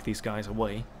and break these guys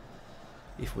away.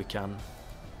 If we can.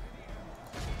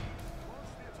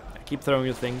 Keep throwing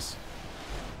your things.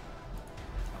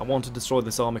 I want to destroy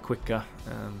this army quicker.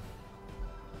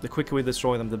 The quicker we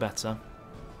destroy them, the better.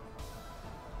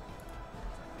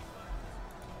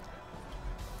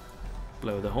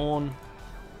 Blow the horn.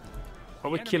 Are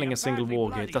we killing a single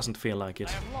warg here? It doesn't feel like it.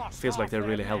 Feels like they're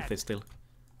really healthy still.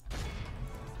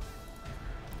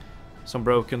 Some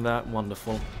broken there,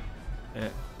 wonderful.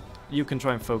 You can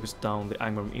try and focus down the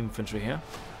Angmar infantry here.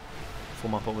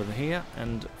 Form up over here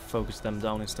and focus them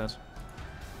down instead.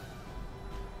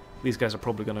 These guys are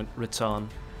probably going to return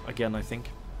again, I think.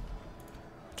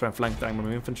 Try and flank the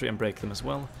Angmar infantry and break them as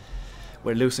well.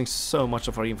 We're losing so much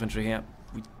of our infantry here.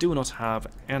 We do not have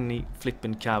any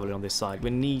flipping cavalry on this side.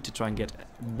 We need to try and get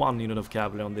one unit of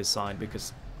cavalry on this side,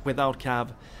 because without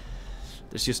cav,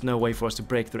 there's just no way for us to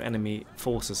break their enemy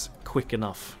forces quick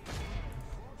enough.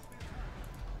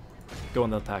 Go in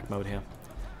the attack mode here.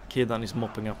 Kidan is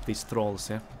mopping up these thralls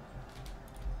here.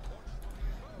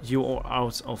 You are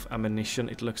out of ammunition,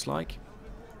 it looks like.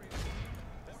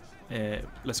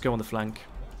 Let's go on the flank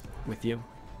with you.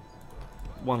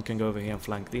 One can go over here and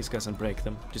flank these guys and break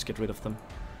them. Just get rid of them.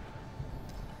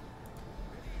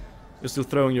 You're still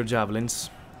throwing your javelins.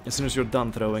 As soon as you're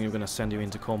done throwing, you're gonna send you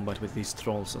into combat with these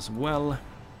trolls as well.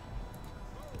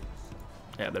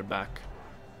 Yeah, they're back.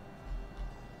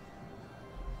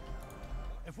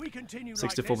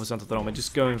 64% of the army.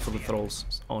 Just going for the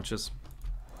thralls, archers.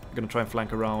 I'm gonna try and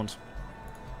flank around.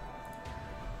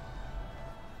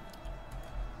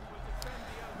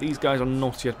 These guys are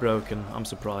not yet broken. I'm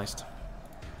surprised.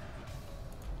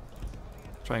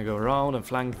 Try and go around and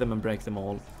flank them and break them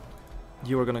all.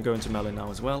 You are gonna go into melee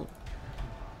now as well.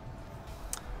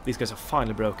 These guys are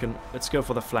finally broken. Let's go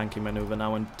for the flanking maneuver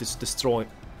now and just destroy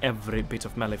every bit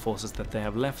of melee forces that they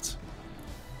have left.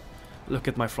 Look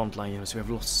at my frontline units. We have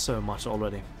lost so much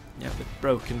already. Yeah, they're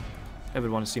broken.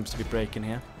 Everyone seems to be breaking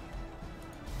here.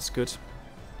 It's good.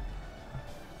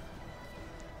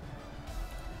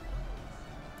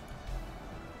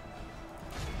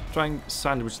 Try and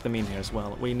sandwich them in here as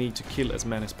well. We need to kill as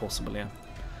many as possible, yeah.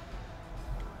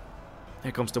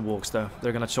 Here comes the wargs though.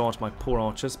 They're gonna charge my poor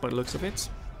archers by the looks of it.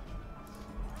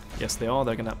 Yes, they are.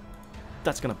 They're gonna...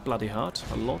 That's gonna bloody hurt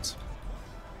a lot.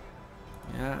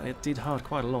 Yeah, it did hurt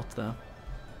quite a lot there.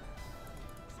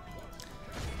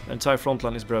 The entire front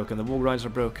line is broken. The warg riders are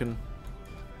broken.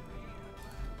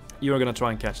 You're gonna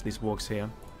try and catch these wargs here.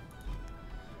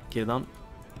 Get it done.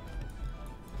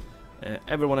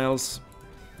 Everyone else,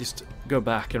 just go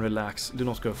back and relax. Do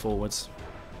not go forwards.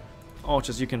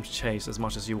 Archers, you can chase as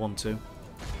much as you want to.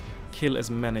 Kill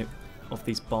as many of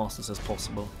these bastards as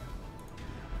possible.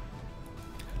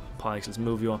 Pikes, let's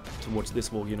move you up towards this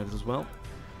warg unit as well.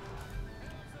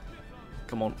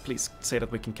 Come on, please say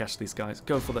that we can catch these guys.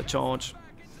 Go for that charge.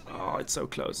 Oh, it's so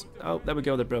close. Oh, there we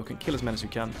go, they're broken. Kill as many as you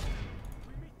can.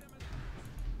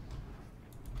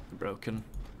 Broken.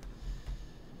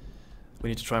 We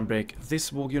need to try and break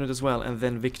this warg unit as well, and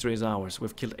then victory is ours.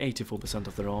 We've killed 84%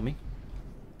 of their army.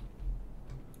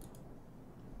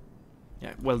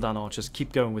 Yeah, well done, archers.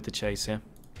 Keep going with the chase here.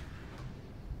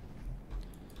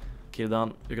 Kill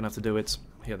done. You're gonna have to do it.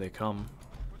 Here they come.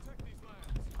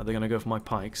 Are they gonna go for my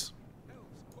pikes?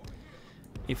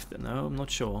 If they... No, I'm not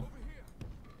sure.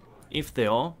 If they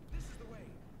are,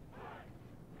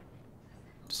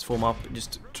 just form up.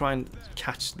 Just try and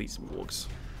catch these wargs.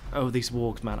 Oh, these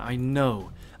wargs, man. I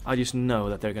know. I just know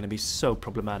that they're gonna be so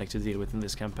problematic to deal with in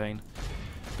this campaign.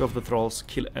 Go for the thralls.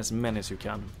 Kill as many as you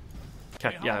can.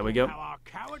 Yeah, there we go.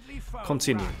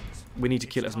 Continue. We need to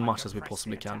kill as much as we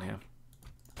possibly can here.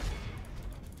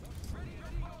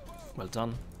 Well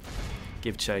done.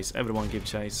 Give chase. Everyone give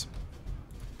chase.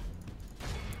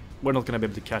 We're not going to be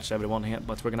able to catch everyone here,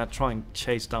 but we're going to try and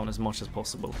chase down as much as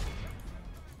possible.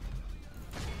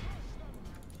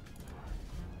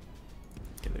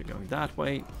 Okay, they're going that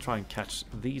way. Try and catch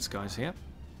these guys here.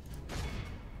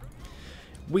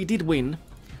 We did win,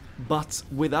 but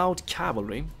without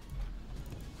cavalry,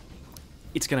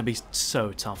 it's going to be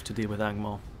so tough to deal with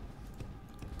Angmar.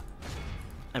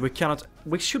 And we cannot...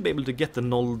 We should be able to get the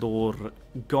Noldor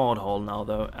guard hall now,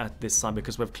 though, at this time,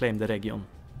 because we've claimed the Eregion.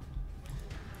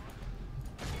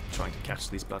 Trying to catch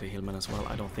these bloody hillmen as well.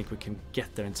 I don't think we can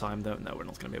get there in time, though. No, we're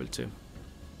not going to be able to.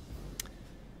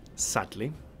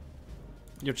 Sadly.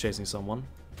 You're chasing someone.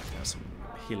 There's some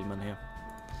hillmen here.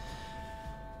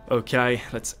 Okay,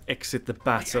 let's exit the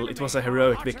battle. It was a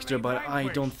heroic victory, but I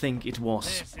don't think it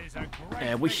was.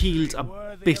 We healed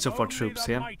a bit of our troops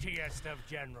here.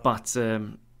 But,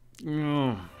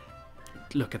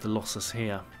 look at the losses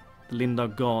here. The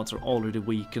Lindon guards are already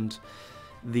weakened.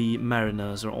 The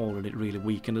mariners are already really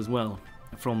weakened as well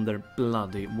from their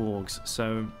bloody wargs.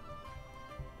 So,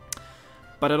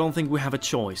 but I don't think we have a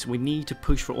choice. We need to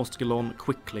push for Oskelon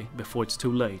quickly before it's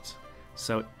too late.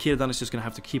 So Círdan is just going to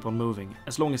have to keep on moving.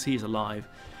 As long as he's alive,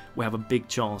 we have a big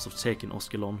chance of taking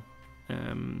Oskelon.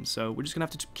 So we're just going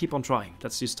to have to keep on trying.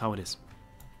 That's just how it is.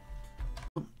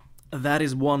 That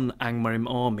is one Angmarim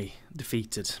army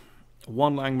defeated.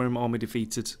 One Angmarim army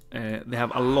defeated. They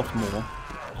have a lot more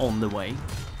on the way.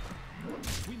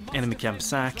 Enemy camp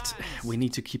sacked. We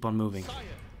need to keep on moving.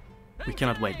 We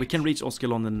cannot wait. We can reach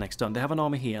Oskelon in the next turn. They have an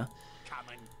army here.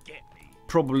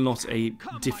 Probably not a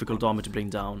difficult army to bring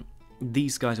down.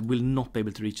 These guys will not be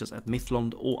able to reach us at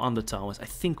Mithlond or Under Towers. I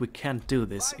think we can do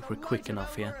this if we're quick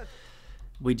enough here.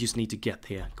 We just need to get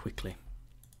here quickly.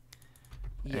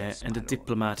 Yes, and the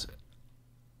diplomat...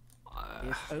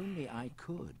 if only I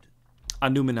could. A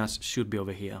Númenóreans should be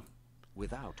over here.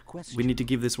 Without question. We need to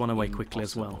give this one away quickly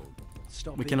as well.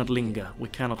 We cannot linger. We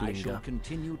cannot linger.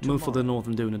 Move for the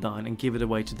northern Dunedain and give it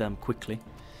away to them quickly.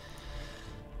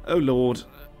 Oh lord.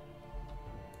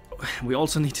 We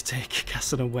also need to take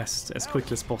Castle West as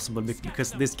quickly as possible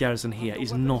because this garrison here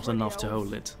is not enough to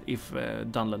hold it if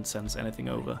Dunland sends anything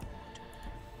over.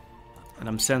 And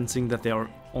I'm sensing that they are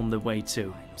on the way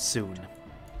too, soon.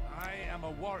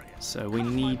 So we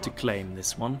need to claim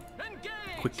this one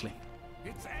quickly.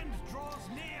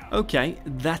 Okay,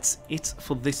 that's it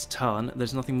for this turn.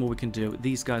 There's nothing more we can do.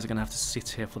 These guys are going to have to sit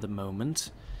here for the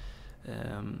moment.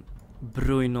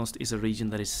 Bruinost is a region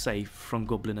that is safe from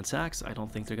goblin attacks. I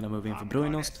don't think they're going to move in for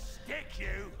Bruinost.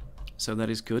 So that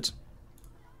is good.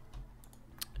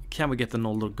 Can we get the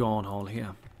Noldor Guard Hall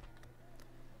here?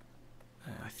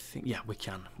 I think, yeah, we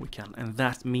can. We can. And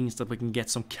that means that we can get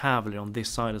some cavalry on this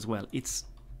side as well. It's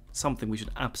something we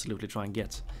should absolutely try and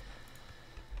get.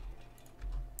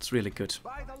 It's really good.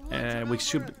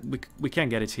 We can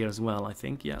get it here as well, I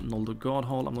think. Yeah, Noldor Guard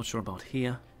Hall. I'm not sure about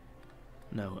here.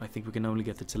 No, I think we can only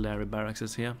get the Teleri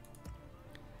barracks here.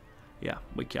 Yeah,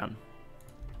 we can.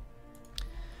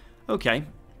 Okay.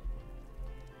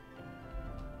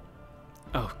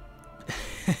 Oh.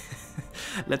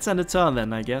 Let's end a turn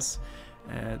then, I guess.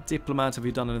 Diplomat, have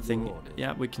you done anything?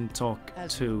 Yeah, we can talk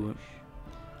to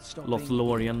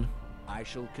Lothlórien. I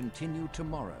shall continue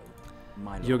tomorrow.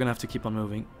 You're gonna have to keep on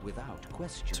moving Without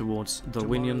question. towards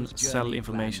Dorwinion, sell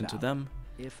information to them.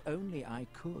 If only I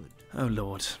could. Oh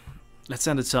lord. Let's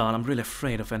end the turn. I'm really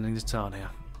afraid of ending the turn here.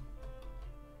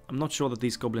 I'm not sure that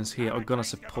these goblins here are gonna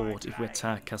support if we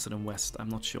attack Castle West. I'm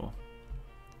not sure.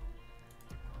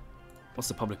 What's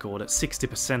the public order?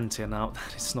 60% here now.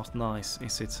 That is not nice,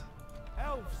 is it?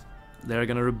 They're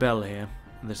gonna rebel here.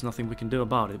 And there's nothing we can do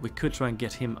about it. We could try and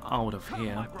get him out of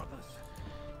here.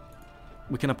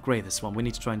 We can upgrade this one. We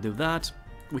need to try and do that.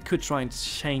 We could try and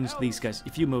change these guys.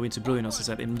 If you move into Bruinost, I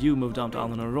said, and you move down to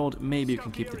Alnor Road, maybe you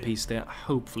can keep the peace there.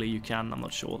 Hopefully you can. I'm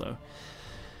not sure though.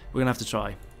 We're gonna have to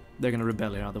try. They're gonna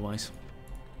rebel here otherwise.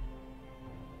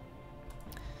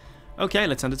 Okay,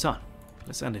 let's end the turn.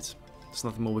 Let's end it. There's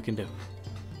nothing more we can do.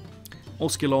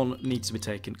 Oskelon needs to be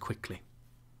taken quickly.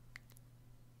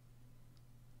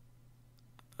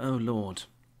 Oh lord.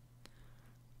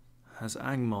 Has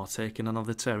Angmar taken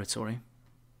another territory?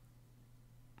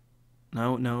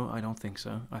 No, I don't think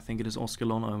so. I think it is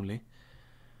Oskelon only.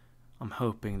 I'm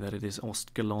hoping that it is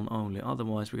Oskelon only,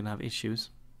 otherwise we're gonna have issues.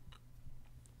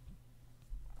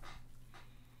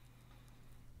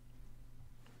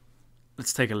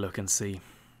 Let's take a look and see.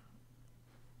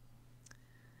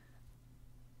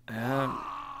 I'm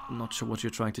not sure what you're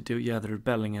trying to do. Yeah, they're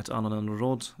rebelling at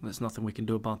Ananrod. There's nothing we can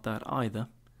do about that either.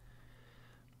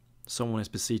 Someone is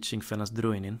besieging Fenas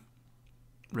Druinin.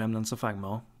 Remnants of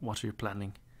Angmar, what are you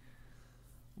planning?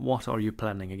 What are you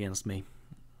planning against me?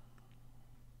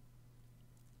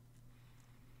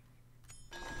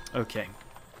 Okay.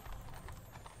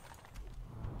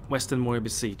 Western Moria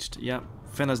besieged. Yeah,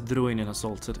 Fenas Druinin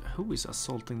assaulted. Who is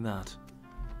assaulting that?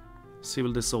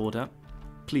 Civil disorder.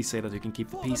 Please say that you can keep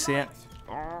the peace here.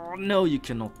 Oh, no, you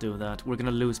cannot do that. We're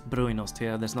gonna lose Bruinost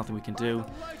here. There's nothing we can do.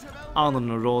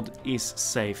 Ananrod is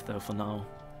safe though for now.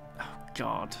 Oh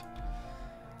god.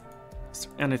 Is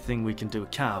there anything we can do?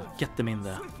 Cav, get them in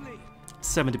there.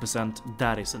 70%,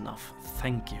 that is enough.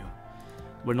 Thank you.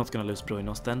 We're not gonna lose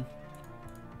Bruinost then.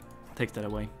 Take that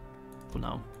away for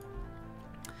now.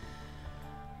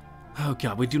 Oh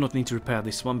god, we do not need to repair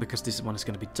this one because this one is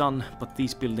going to be done, but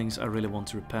these buildings I really want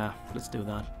to repair. Let's do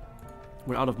that.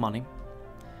 We're out of money.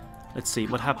 Let's see,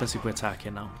 what happens if we attack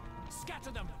here now?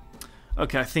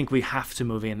 Okay, I think we have to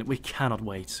move in. We cannot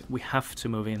wait. We have to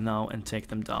move in now and take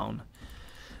them down.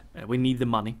 We need the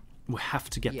money. We have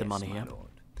to get the money here.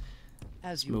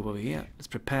 Let's move over here. Let's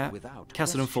prepare.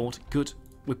 Castle Fort, good.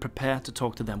 We prepare to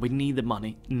talk to them. We need the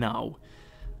money now.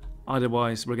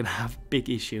 Otherwise, we're going to have big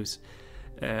issues.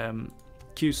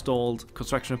 Q stalled,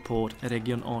 construction report,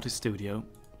 Eregion Artist Studio.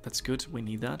 That's good, we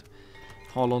need that.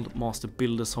 Holland Master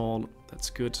Builders Hall,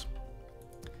 that's good.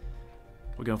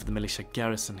 We're going for the militia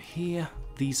garrison here.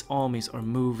 These armies are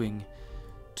moving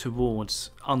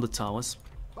towards Under Towers.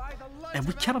 And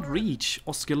we cannot reach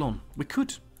Oskelon. We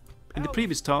could. In the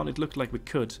previous turn it looked like we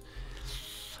could.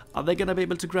 Are they gonna be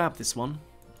able to grab this one?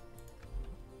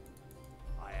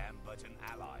 I am but an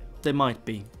ally. They might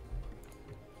be.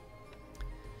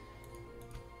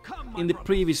 In the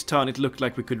previous turn it looked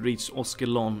like we could reach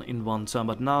Oskelon in one turn,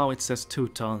 but now it says 2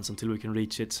 turns until we can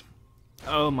reach it.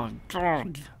 Oh my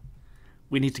god.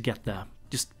 We need to get there.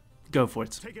 Just go for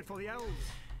it. Take it for the elves.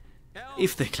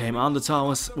 If they claim Under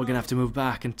Towers, we're gonna have to move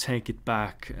back and take it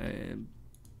back.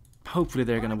 Hopefully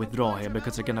they're gonna withdraw here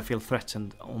because they're gonna feel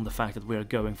threatened on the fact that we're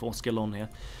going for Oskelon here.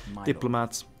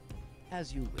 Diplomats,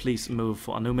 As you wish. please move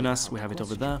for Númenóreans. We have it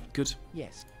over there. Good.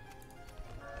 Yes.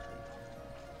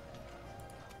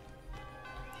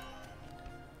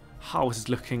 How is it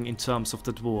looking in terms of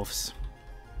the dwarves?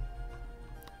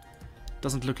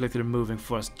 Doesn't look like they're moving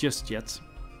for us just yet.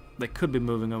 They could be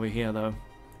moving over here though.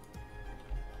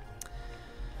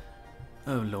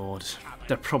 Oh lord.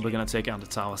 They're probably gonna take Under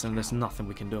Towers and there's nothing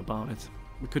we can do about it.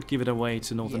 We could give it away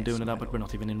to Northern Dunedin, but we're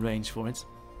not even in range for it.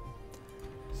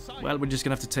 Well, we're just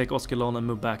gonna have to take Oskelon and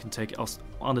move back and take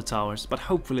Under Towers, but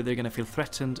hopefully they're gonna feel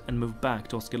threatened and move back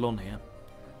to Oskelon here.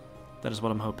 That is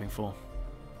what I'm hoping for.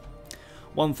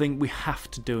 One thing we have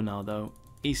to do now though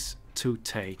is to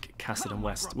take Cassidy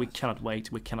West. We cannot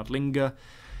wait, we cannot linger.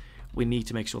 We need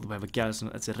to make sure that we have a garrison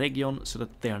at Eregion so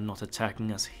that they are not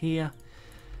attacking us here.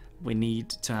 We need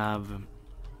to have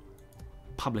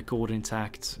public order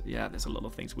intact. Yeah, there's a lot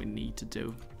of things we need to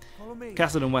do.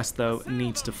 Cassidy West though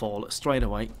needs to fall straight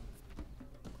away.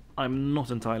 I'm not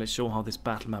entirely sure how this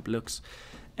battle map looks.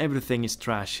 Everything is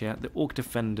trash here. The Orc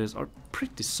defenders are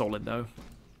pretty solid though.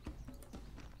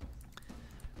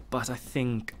 But I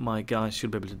think my guys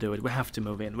should be able to do it. We have to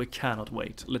move in. We cannot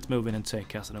wait. Let's move in and take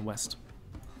Cassidy West.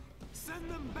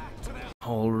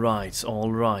 Alright,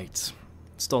 alright.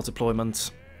 Start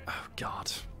deployment. Oh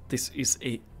god. This is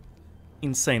a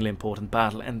insanely important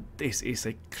battle, and this is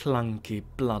a clunky,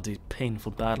 bloody,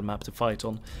 painful battle map to fight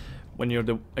on when you're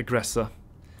the aggressor.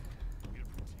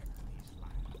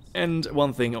 And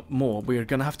one thing more, we're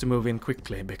gonna have to move in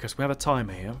quickly because we have a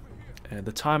timer here.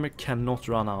 The timer cannot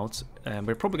run out, and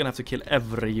we're probably gonna have to kill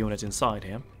every unit inside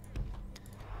here.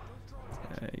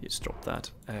 Just drop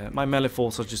that. My melee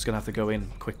force are just gonna have to go in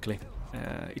quickly.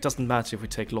 It doesn't matter if we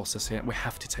take losses here, we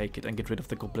have to take it and get rid of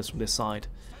the goblins from this side.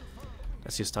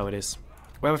 That's just how it is.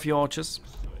 We have a few archers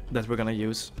that we're gonna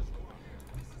use.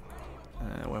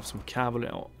 We have some cavalry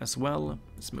as well.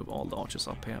 Let's move all the archers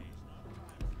up here.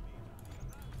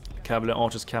 Cavalry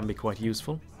archers can be quite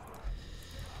useful.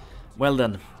 Well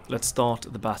then, let's start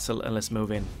the battle and let's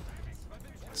move in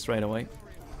straight away.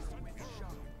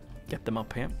 Get them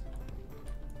up here.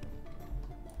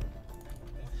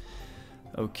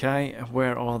 Okay,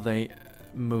 where are they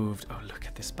moved? Oh, look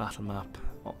at this battle map.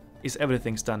 Oh, is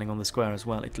everything standing on the square as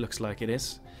well? It looks like it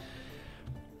is.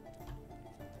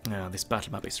 Yeah, this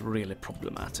battle map is really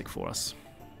problematic for us.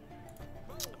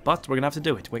 But we're gonna have to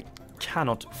do it. We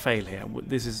cannot fail here.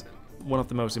 This is one of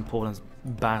the most important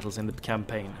battles in the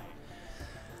campaign.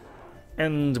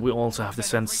 And we also have to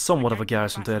send somewhat of a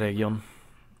garrison to Eregion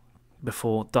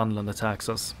before Dunland attacks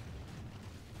us.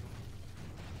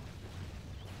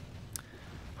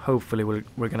 Hopefully we're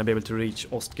going to be able to reach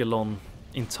Oskelon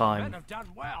in time.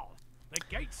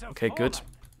 Okay, good.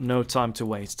 No time to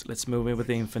waste. Let's move in with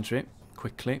the infantry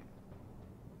quickly.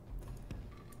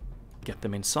 Get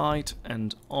them inside,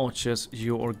 and archers,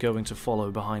 you are going to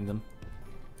follow behind them.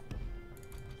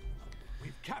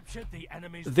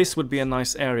 This would be a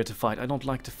nice area to fight. I don't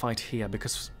like to fight here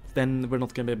because then we're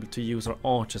not going to be able to use our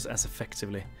archers as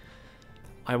effectively.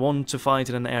 I want to fight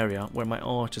in an area where my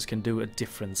archers can do a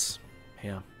difference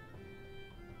here.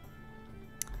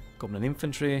 Goblin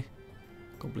infantry,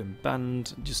 goblin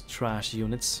band, just trash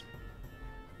units.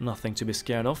 Nothing to be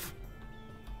scared of.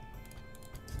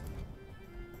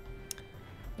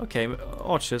 Okay,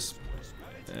 archers.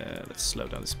 Let's slow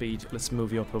down the speed. Let's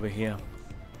move you up over here.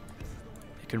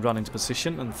 You can run into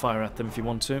position and fire at them if you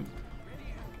want to.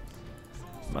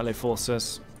 Melee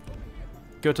forces.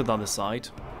 Go to the other side,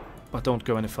 but don't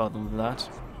go any further than that.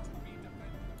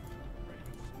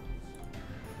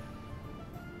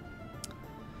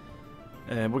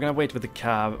 We're gonna wait with the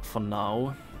cav for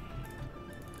now.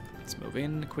 Let's move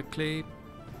in quickly.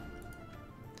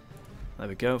 There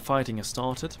we go, fighting has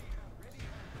started.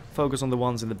 Focus on the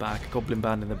ones in the back. Goblin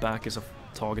band in the back is a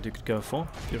target you could go for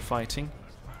if you're fighting.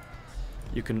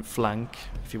 You can flank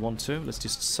if you want to. Let's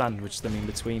just sandwich them in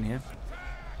between here.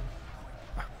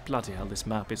 Oh, bloody hell, this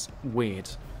map is weird.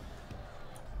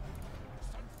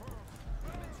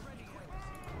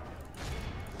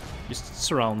 Just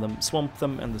surround them, swamp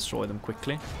them, and destroy them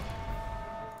quickly.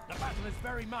 battle is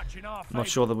very much in our favor. Not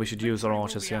sure that we should use our Victory will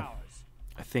archers be here. ours.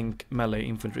 I think melee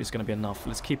infantry is going to be enough.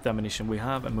 Let's keep the ammunition we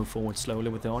have and move forward slowly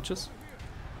with the archers.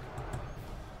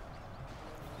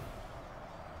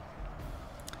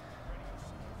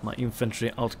 My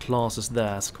infantry outclasses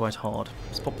theirs quite hard.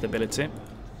 Let's pop the ability.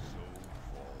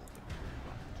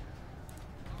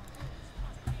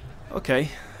 Okay,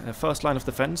 first line of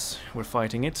defense. We're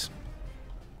fighting it.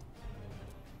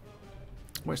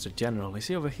 Where's the general? Is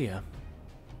he over here?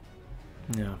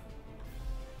 Yeah.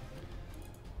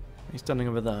 He's standing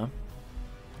over there.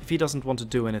 If he doesn't want to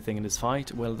do anything in this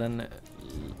fight, well then...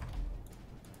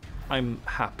 I'm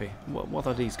happy. What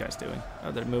are these guys doing?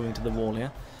 Oh, they're moving to the wall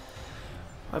here.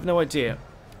 I have no idea.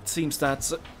 It seems that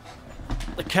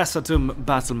the Khazad-dûm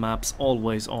battle maps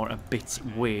always are a bit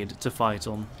weird to fight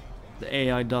on. The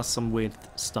AI does some weird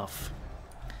stuff.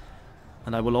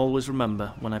 And I will always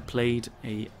remember when I played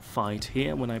a fight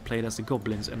here, when I played as the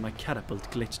goblins and my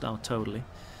catapult glitched out totally.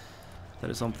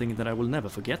 That is something that I will never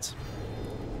forget.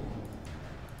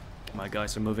 My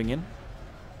guys are moving in.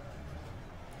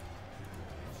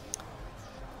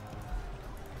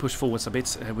 Push forwards a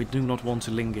bit. We do not want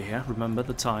to linger here. Remember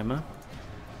the timer.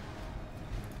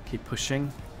 Keep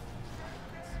pushing.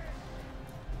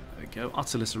 There we go.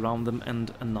 Utterly surround them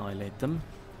and annihilate them.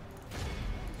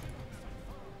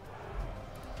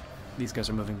 These guys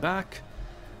are moving back.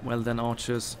 Well then,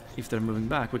 archers, if they're moving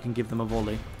back, we can give them a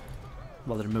volley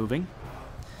while they're moving.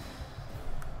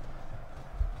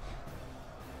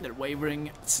 They're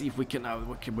wavering. Let's see if we can...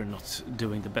 we're not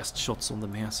doing the best shots on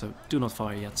them here, so do not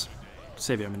fire yet.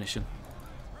 Save your ammunition.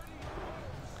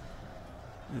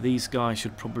 These guys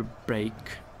should probably break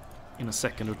in a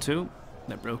second or two.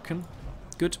 They're broken.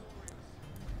 Good.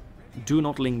 Do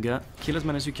not linger. Kill as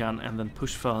many as you can and then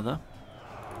push further.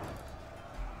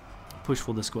 Push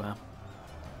for the square.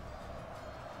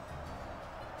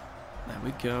 There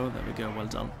we go, well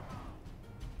done.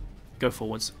 Go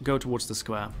forwards, go towards the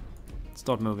square.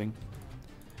 Start moving.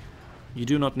 You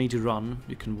do not need to run,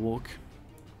 you can walk.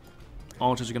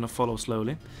 Archers are gonna follow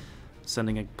slowly.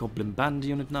 Sending a goblin band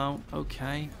unit now,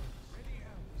 okay.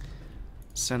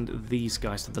 Send these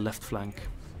guys to the left flank.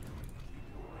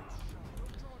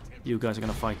 You guys are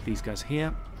gonna fight these guys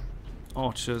here.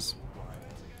 Archers.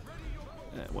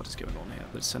 What is going on here?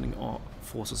 They're sending our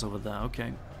forces over there,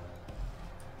 okay.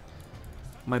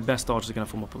 My best archers are going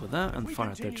to form up over there and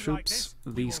fire at their troops.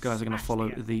 These guys are going to follow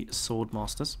the sword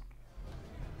masters.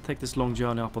 Take this long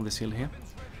journey up on this hill here.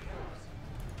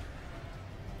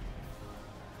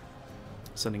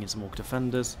 Sending in some orc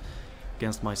defenders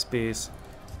against my spears.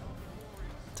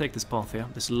 Take this path here,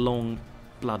 this long,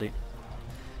 bloody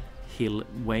hill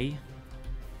way.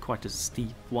 Quite a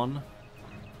steep one.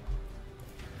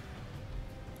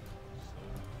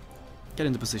 Get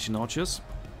into position, archers.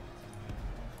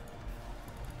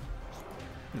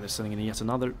 And they're sending in yet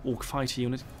another orc fight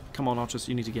unit. Come on, archers,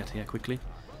 you need to get here quickly.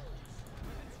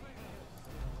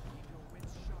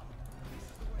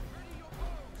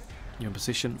 You're in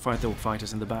position. Fight the orc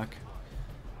fighters in the back.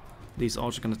 These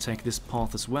archers are going to take this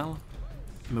path as well.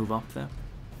 Move up there.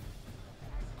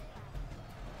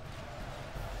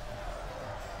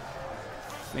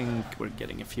 I think we're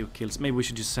getting a few kills. Maybe we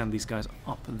should just send these guys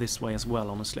up this way as well,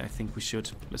 honestly. I think we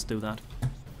should. Let's do that.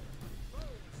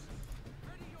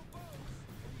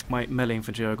 My melee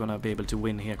infantry are gonna be able to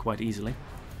win here quite easily.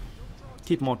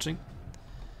 Keep marching.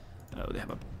 Oh, they have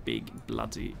a big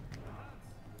bloody...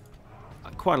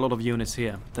 quite a lot of units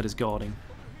here that is guarding.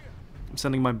 I'm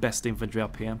sending my best infantry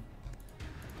up here.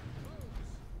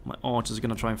 My archers are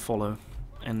gonna try and follow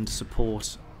and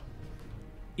support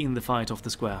in the fight off the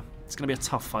square. It's going to be a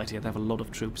tough fight here. They have a lot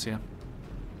of troops here.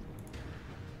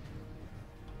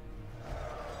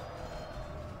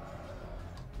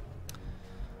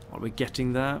 Are we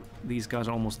getting there? These guys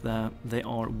are almost there. They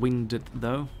are winded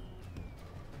though.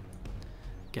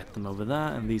 Get them over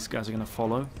there, and these guys are going to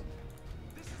follow.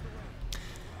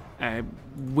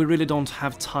 We really don't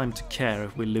have time to care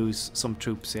if we lose some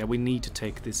troops here. We need to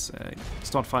take this,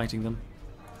 start fighting them.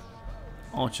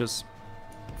 Archers,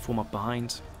 form up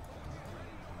behind.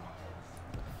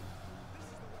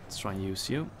 Let's try and use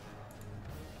you.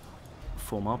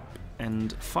 Form up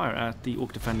and fire at the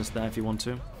orc defenders there if you want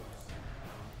to.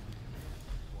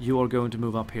 You are going to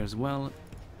move up here as well.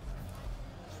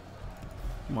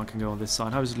 One can go on this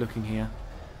side. How is it looking here?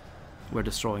 We're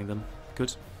destroying them.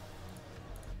 Good.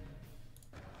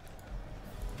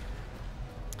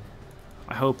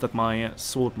 I hope that my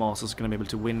sword masters are going to be able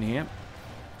to win here.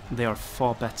 They are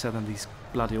far better than these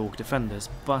bloody orc defenders,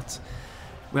 but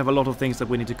we have a lot of things that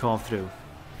we need to carve through.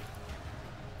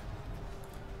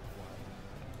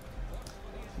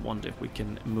 wonder if we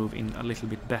can move in a little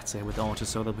bit better with archers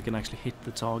so that we can actually hit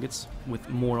the targets with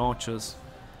more archers.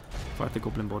 Fight the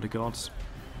goblin bodyguards.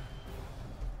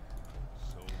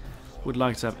 Would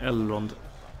like to have Elrond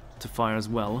to fire as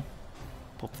well.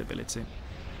 Pop the ability.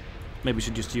 Maybe we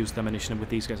should just use the ammunition with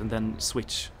these guys and then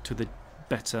switch to the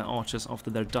better archers after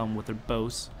they're done with their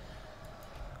bows.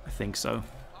 I think so.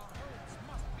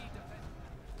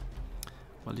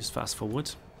 Well, just fast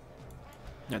forward.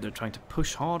 Yeah, they're trying to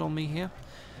push hard on me here.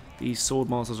 These sword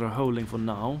masters are holding for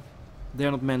now.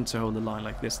 They're not meant to hold the line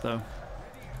like this, though.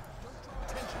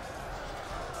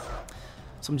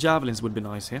 Some javelins would be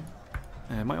nice here.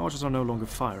 My archers are no longer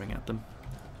firing at them.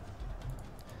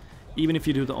 Even if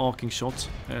you do the arcing shot,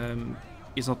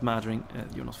 it's not mattering.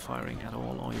 You're not firing at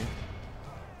all, are you?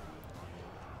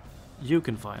 You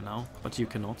can fire now, but you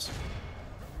cannot.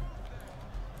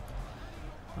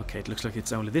 Okay, it looks like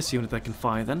it's only this unit that can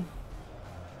fire then.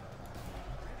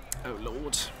 Oh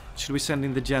lord. Should we send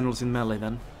in the generals in melee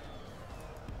then?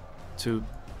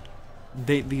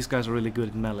 These guys are really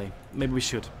good in melee. Maybe we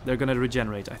should. They're gonna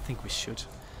regenerate. I think we should.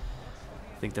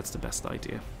 I think that's the best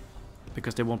idea.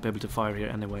 Because they won't be able to fire here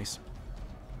anyways.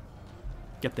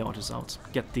 Get the archers out.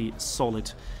 Get the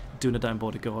solid Dunedain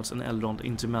bodyguards and Elrond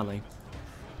into melee.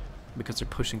 Because they're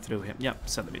pushing through here. Yeah,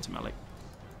 send them into melee.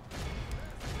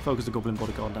 Focus the goblin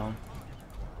bodyguard down.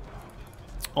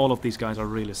 All of these guys are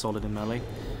really solid in melee.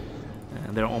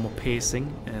 And they're armor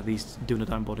piercing, these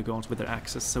Dunedain bodyguards with their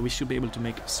axes. So we should be able to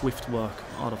make swift work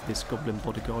out of this goblin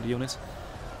bodyguard unit.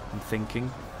 I'm thinking.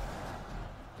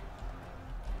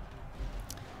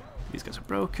 These guys are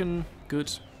broken.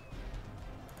 Good.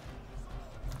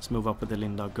 Let's move up with the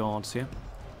Lindon guards here.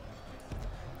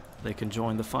 They can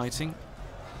join the fighting.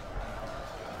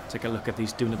 Take a look at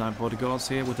these Dunedain bodyguards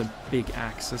here with the big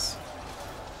axes.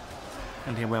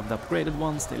 And here we have the upgraded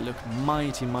ones. They look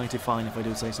mighty, mighty fine if I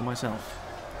do say so myself.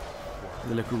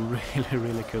 They look really,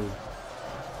 really cool.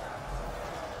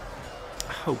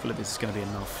 Hopefully this is going to be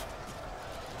enough.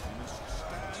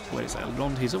 Where is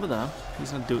Elrond? He's over there.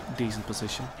 He's in a decent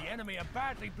position. The enemy are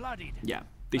badly bloodied. Yeah,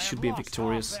 this should be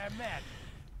victorious.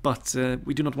 But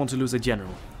we do not want to lose a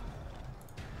general.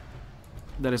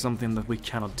 That is something that we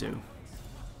cannot do.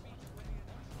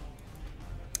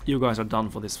 You guys are done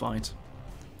for this fight.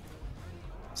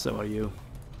 So are you.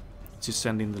 To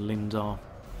send in the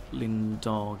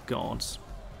Lindon guards.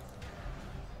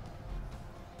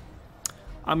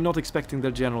 I'm not expecting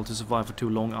their general to survive for too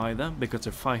long either, because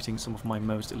they're fighting some of my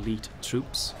most elite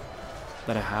troops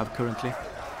that I have currently.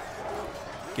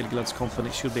 Gil-Galad's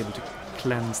company should be able to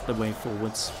cleanse the way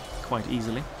forwards quite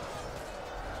easily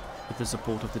with the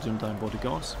support of the Dunedain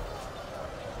bodyguards.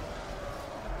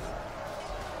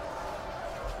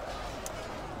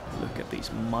 Look at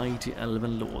these mighty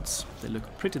elven lords. They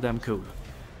look pretty damn cool.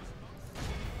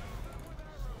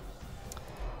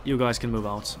 You guys can move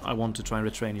out. I want to try and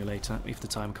retrain you later, if the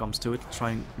time comes to it.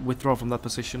 Try and withdraw from that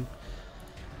position.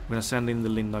 I'm gonna send in the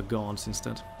Lindon guards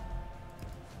instead.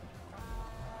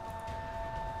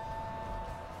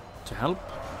 To help.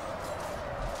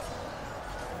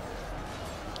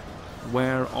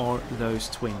 Where are those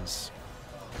twins?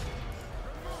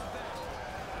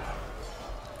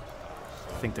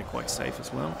 I think they're quite safe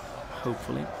as well,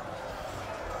 hopefully.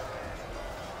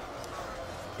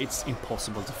 It's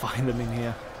impossible to find them in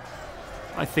here.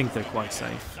 I think they're quite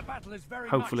safe. The battle is very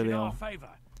Hopefully much they in are. our favor.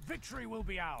 Victory will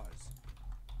be ours.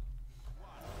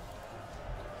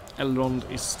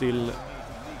 Elrond is still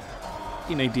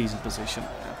in a decent position.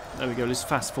 There we go, let's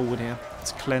fast forward here.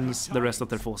 Let's cleanse the rest of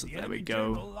their forces. There we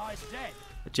go.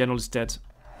 The general is dead.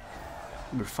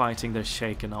 We're fighting, they're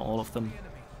shaken now, all of them.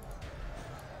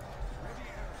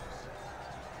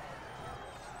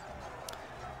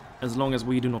 As long as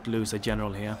we do not lose a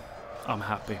general here, I'm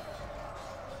happy.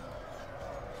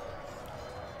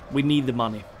 We need the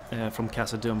money from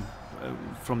Khazad-dûm,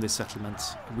 from this settlement.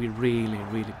 We really,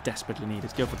 really desperately need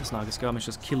it. Go for the Snagga skirmish,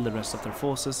 just kill the rest of their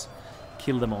forces.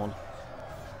 Kill them all.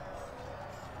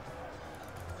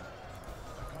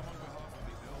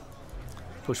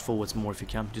 Push forwards more if you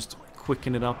can. Just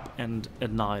quicken it up and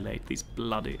annihilate these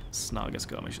bloody Snagga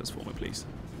skirmishes for me, please.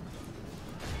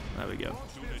 There we go.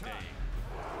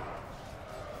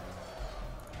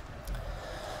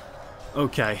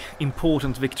 Okay,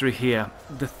 important victory here.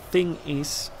 The thing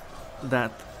is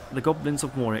that the Goblins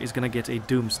of Moria is gonna get a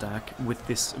doom stack with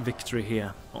this victory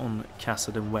here on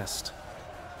Khazad-dûm West.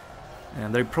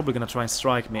 And they're probably gonna try and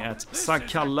strike me at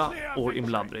Sarkalla or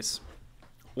Imladris.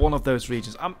 One of those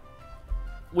regions.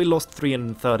 We lost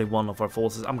 331 of our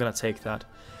forces. I'm gonna take that.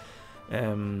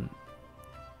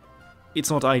 It's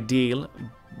not ideal,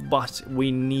 but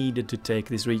we needed to take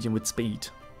this region with speed.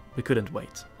 We couldn't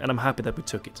wait, and I'm happy that we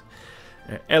took it.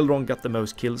 Elrond got the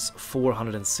most kills,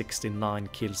 469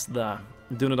 kills there.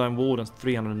 Dunedain Wardens,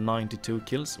 392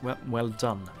 kills. Well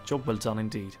done. Job well done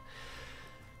indeed.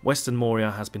 Western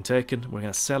Moria has been taken. We're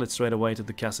going to sell it straight away to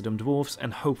the Khazad Dwarves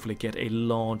and hopefully get a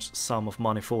large sum of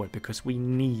money for it, because we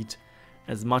need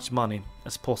as much money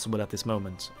as possible at this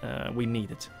moment. We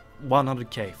need it.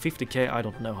 100k, 50k, I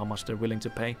don't know how much they're willing to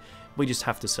pay. We just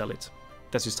have to sell it.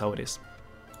 That's just how it is.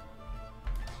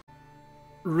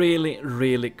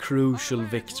 Really crucial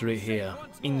victory here.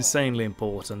 Insanely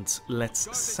important.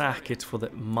 Let's sack it for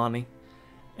the money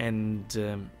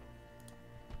and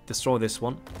destroy this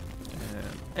one.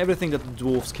 Everything that the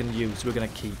dwarves can use, we're gonna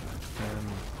keep.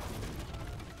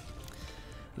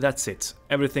 That's it.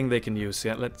 Everything they can use.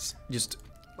 Yeah, let's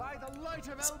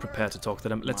prepare to talk to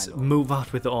them. Let's move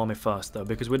out with the army first, though,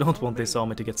 because we don't want this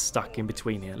army to get stuck in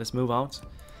between here. Let's move out.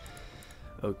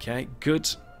 Okay, good.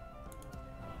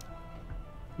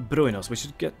 Bruinos, we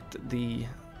should get the...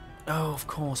 Oh, of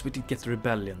course, we did get the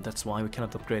rebellion. That's why we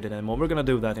cannot upgrade it anymore. We're gonna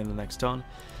do that in the next turn.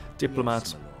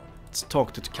 Diplomat. Let's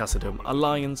talk to Khazad.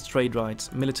 Alliance, trade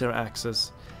rights, military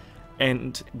access.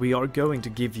 And we are going to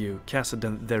give you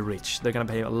Khazad. They're rich. They're gonna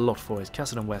pay a lot for it.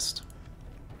 Khazad West.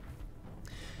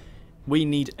 We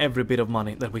need every bit of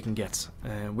money that we can get.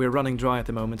 We're running dry at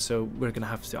the moment, so we're gonna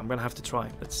have to. I'm gonna have to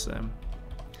try. Let's.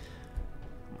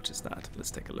 What is that? Let's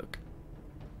take a look.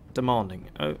 Demanding.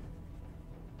 Oh,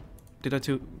 did I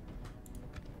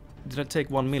take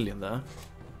 1 million there?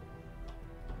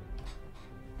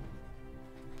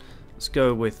 Let's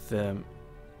go with.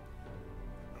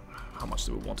 How much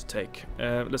do we want to take?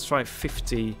 Let's try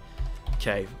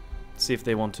 50k. See if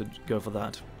they want to go for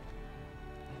that.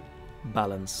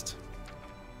 Balanced.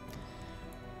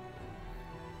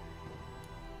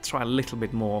 Try a little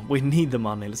bit more. We need the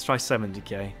money. Let's try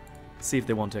 70k. See if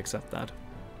they want to accept that.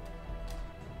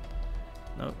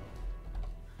 No.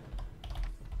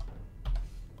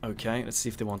 Okay, let's see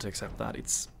if they want to accept that.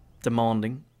 It's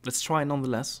demanding. Let's try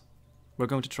nonetheless. We're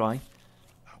going to try.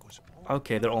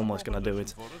 Okay, they're almost gonna do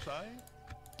it.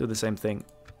 Do the same thing.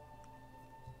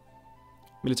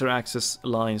 Military access,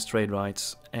 alliance, trade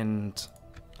rights, and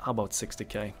how about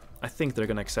 60k? I think they're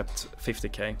gonna accept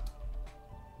 50k.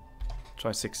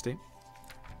 Try 60.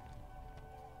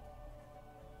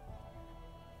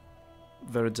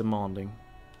 Very demanding.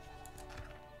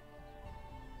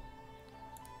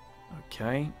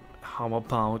 Okay, how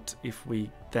about if we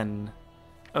then...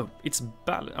 Oh, it's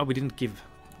balanced. Oh, we didn't give...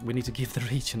 We need to give the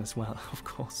region as well, of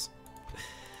course.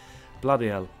 Bloody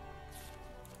hell.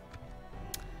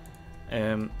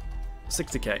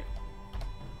 60k.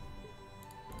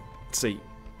 Let's see.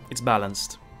 It's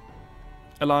balanced.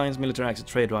 Alliance, military access,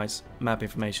 trade rights, map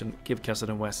information, give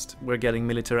Khazad West. We're getting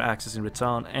military access in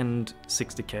return and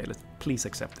 60k. Let's please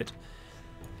accept it.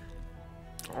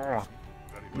 Oh,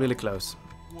 really close.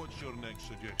 What's your next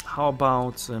suggestion? How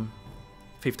about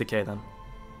 50k then?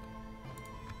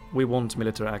 We want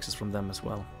military access from them as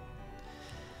well.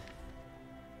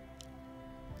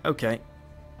 Okay.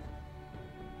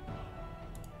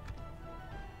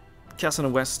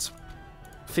 Khazad West,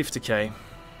 50k.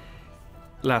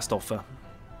 Last offer.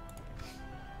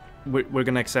 We're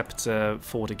gonna accept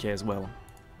 40k as well.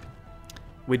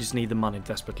 We just need the money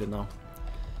desperately now.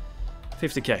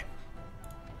 50k.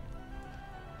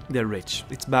 They're rich.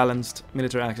 It's balanced.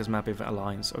 Military access map of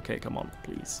alliance. Okay, come on,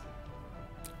 please.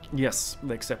 Yes,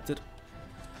 they accepted.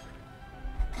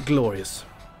 Glorious.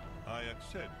 I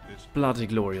accept this. Bloody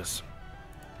glorious.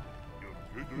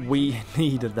 We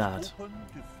needed that.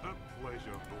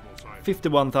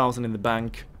 51,000 in the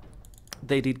bank.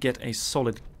 They did get a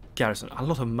solid garrison. A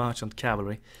lot of merchant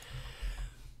cavalry.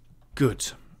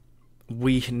 Good.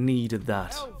 We needed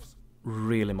that.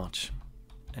 Really much.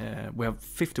 We have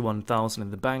 51,000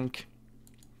 in the bank.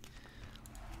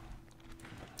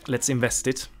 Let's invest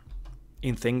it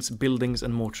in things, buildings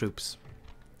and more troops.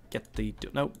 Get the...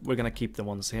 No, we're gonna keep the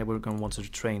ones here. We're gonna want to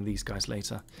train these guys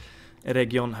later.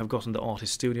 Eregion have gotten the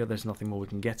artist studio. There's nothing more we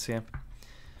can get here.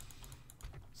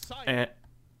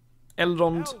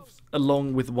 Elrond,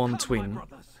 along with one twin,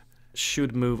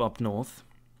 should move up north.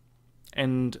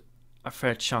 And a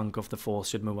fair chunk of the force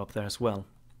should move up there as well.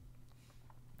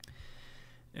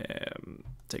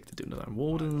 Take the Dunedain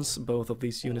Wardens. Both of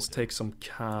these units take some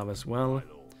cav as well.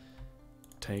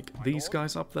 Take these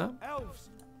guys up there.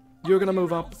 You're gonna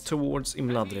move up towards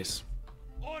Imladris.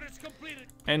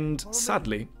 And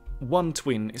sadly, one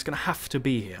twin is gonna have to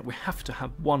be here. We have to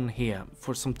have one here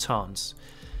for some turns.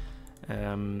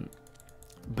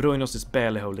 Bruinos is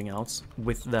barely holding out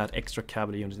with that extra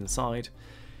cavalry unit inside.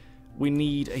 We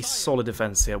need a solid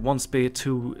defense here. 1 spear,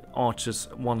 2 archers,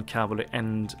 1 cavalry,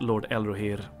 and Lord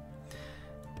Elrohir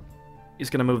is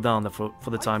going to move down there for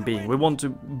the time being. We want to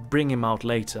bring him out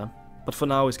later, but for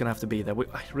now he's going to have to be there.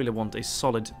 I really want a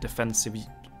solid defensive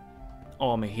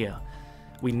army here.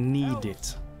 We need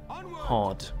it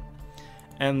hard.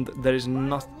 And there is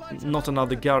not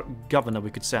another governor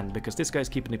we could send, because this guy's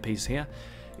keeping the peace here.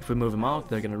 If we move him out,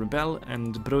 they're going to rebel,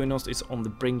 and Bruinost is on the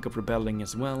brink of rebelling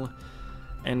as well.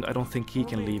 And I don't think he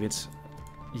can leave it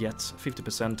yet.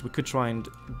 50%. We could try and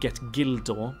get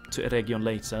Gildor to Eregion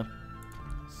later.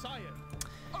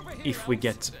 If we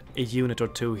get a unit or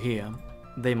two here,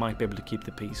 they might be able to keep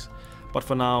the peace. But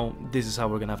for now, this is how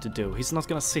we're going to have to do. He's not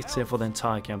going to sit here for the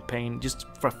entire campaign, just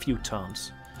for a few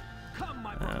turns.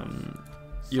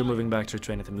 You're moving back to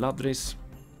retrain at Imladris.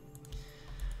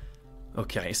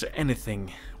 Okay, is there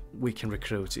anything we can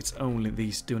recruit? It's only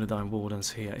these Dunedain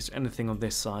Wardens here. Is there anything on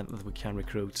this side that we can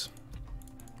recruit?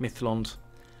 Mithlond,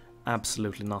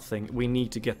 absolutely nothing. We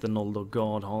need to get the Noldor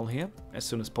Guard Hall here as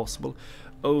soon as possible.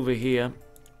 Over here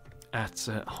at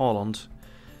Harland,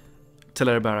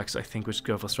 Teleri Barracks I think we should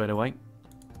go for straight away.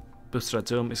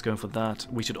 Busratum is going for that.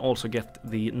 We should also get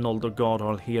the Noldor Guard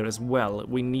Hall here as well.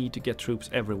 We need to get troops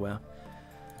everywhere.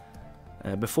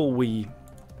 Before we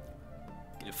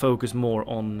focus more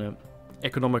on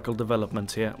economical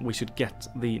development here, we should get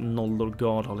the Noldor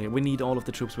Guard Hall here. We need all of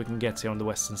the troops we can get here on the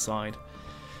western side.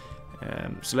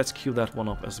 So let's queue that one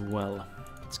up as well.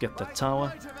 Let's get that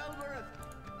tower.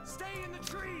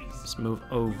 Let's move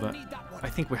over. I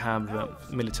think we have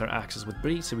military access with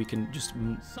Bree, so we can just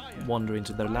wander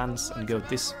into their lands and go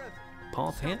this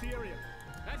path here.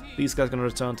 These guys are going to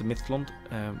return to Mithlond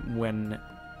when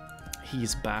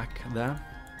he's back there.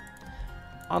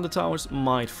 And the towers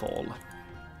might fall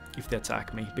if they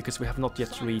attack me, because we have not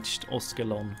yet reached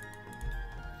Oskelon.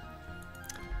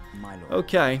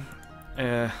 Okay,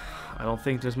 I don't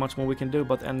think there's much more we can do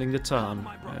but ending the turn.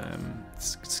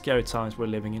 Scary times we're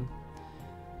living in.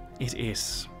 It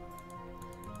is.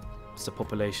 What's the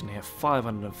population here?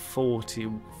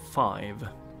 545.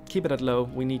 Keep it at low.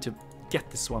 We need to get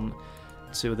this one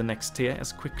to the next tier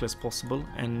as quickly as possible,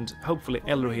 and hopefully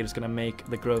Elrond here is going to make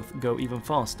the growth go even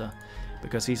faster,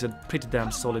 because he's a pretty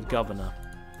damn solid governor.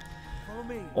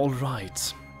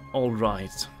 Alright,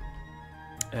 alright.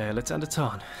 Let's end the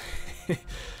turn.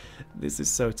 This is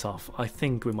so tough. I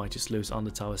think we might just lose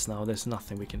Undertowers now. There's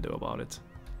nothing we can do about it.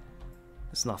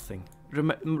 There's nothing.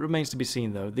 Remains to be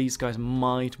seen though. These guys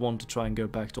might want to try and go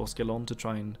back to Oskelon to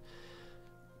try and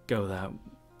go there.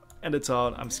 End the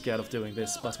turn. I'm scared of doing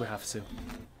this, but we have to.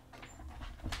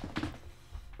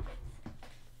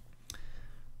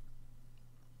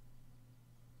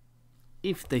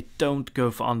 If they don't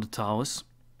go for Undertowers,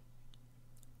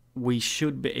 we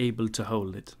should be able to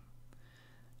hold it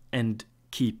and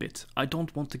keep it. I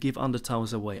don't want to give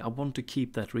Undertowers away. I want to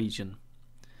keep that region.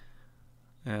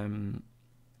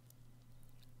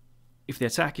 If they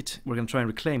attack it, we're going to try and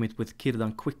reclaim it with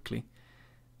Círdan quickly.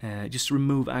 Just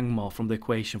remove Angmar from the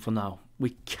equation for now.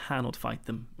 We cannot fight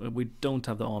them. We don't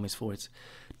have the armies for it.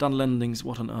 Dunlendings,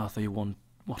 what on earth are you want?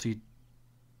 What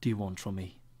do you want from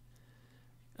me?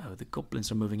 Oh, the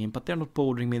goblins are moving in, but they're not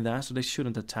bordering me there, so they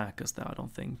shouldn't attack us there, I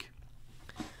don't think.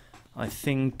 I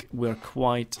think we're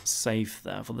quite safe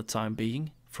there for the time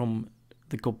being, from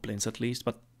the goblins at least.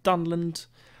 But Dunland,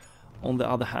 on the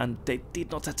other hand, they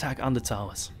did not attack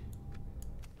Undertowers.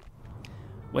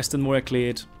 Western Moria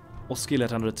cleared.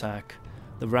 Osgiliath under attack.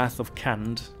 The Wrath of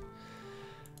Khand.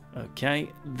 Okay,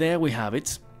 there we have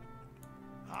it.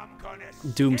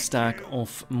 Doomstack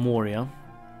of Moria.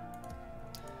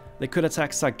 They could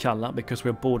attack Sagkalla because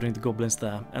we're bordering the goblins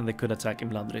there, and they could attack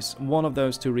Imladris. One of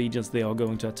those two regions they are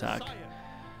going to attack.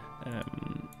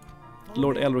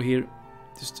 Lord Elrond here,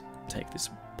 just take this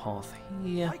path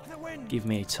here. Give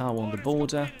me a tower on the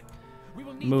border.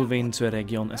 Move into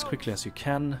Eregion as quickly as you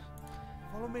can.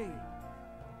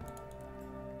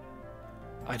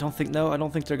 I don't think they're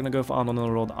going to go for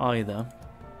Anonrod either.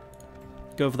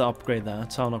 Go for the upgrade there,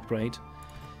 town upgrade.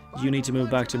 You need to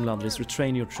move back to Imladris,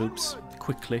 retrain your troops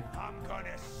quickly.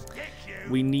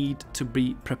 We need to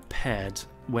be prepared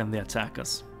when they attack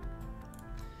us.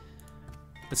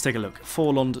 Let's take a look.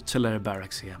 Forlond Teleri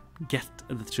Barracks here. Get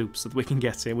the troops that we can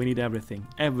get here. We need everything.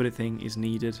 Everything is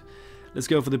needed. Let's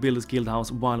go for the Builders Guild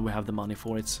House while we have the money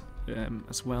for it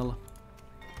as well.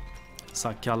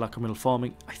 Sagkalla Communal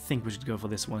Farming. I think we should go for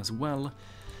this one as well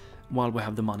while we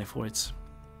have the money for it.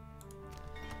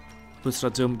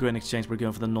 Busratum, Grain Exchange, we're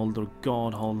going for the Noldor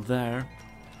Guard Hall there.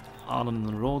 Arnon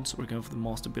and Rods, we're going for the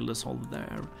Master Builders Hall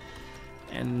there.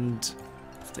 And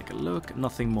let's take a look,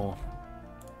 nothing more.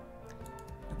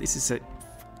 This is a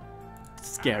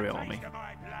scary army.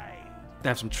 They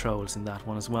have some trolls in that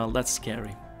one as well, that's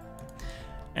scary.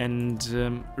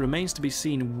 And remains to be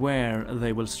seen where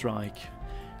they will strike.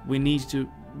 We need to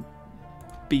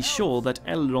be sure that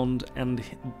Elrond and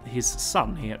his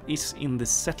son here is in the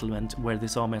settlement where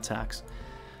this army attacks.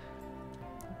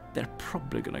 They're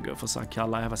probably gonna go for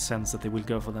Sarkalla. I have a sense that they will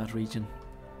go for that region.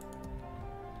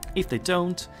 If they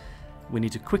don't, we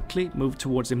need to quickly move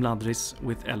towards Imladris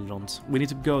with Elrond. We need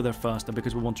to go there first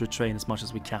because we want to retrain as much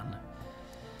as we can.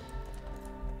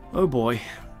 Oh boy.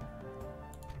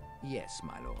 Yes,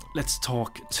 my lord. Let's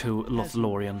talk to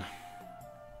Lothlórien.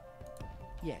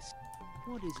 Yes.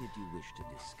 What is it you wish to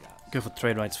discuss? Go for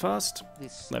trade rights first.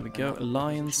 There we go.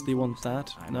 Alliance, do you want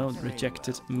that? No,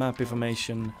 rejected. Map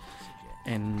information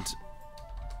and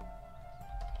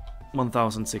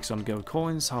 1,600 gold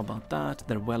coins. How about that?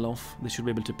 They're well off. They should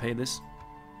be able to pay this.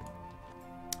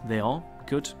 They are.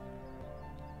 Good.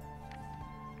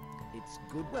 It's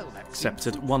good. Well,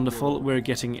 accepted. Wonderful. We're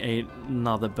getting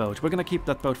another boat. We're going to keep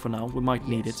that boat for now. We might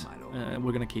need it.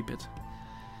 We're going to keep it.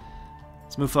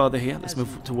 Let's move further here. Let's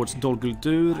move towards Dol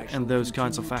Guldur and those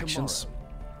kinds of factions.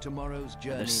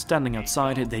 They're standing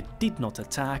outside here. They did not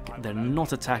attack. They're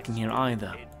not attacking here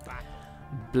either.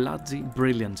 Bloody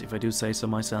brilliant, if I do say so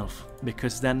myself.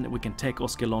 Because then we can take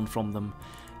Oskelon from them,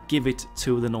 give it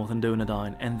to the Northern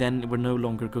Dunedain, and then we're no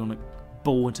longer going to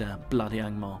border bloody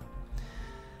Angmar.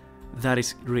 That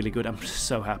is really good. I'm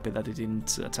so happy that it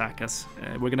didn't attack us.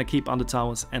 We're going to keep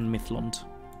Undertowers and Mithlond.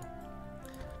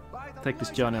 Take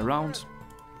this journey around.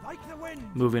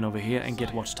 Move in over here and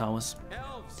get watchtowers.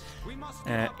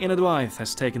 Inadwaith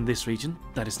has taken this region.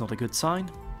 That is not a good sign.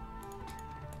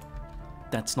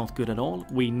 That's not good at all.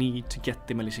 We need to get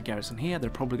the militia garrison here. They're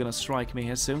probably going to strike me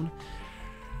here soon.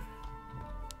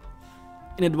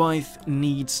 Inadwaith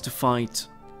needs to fight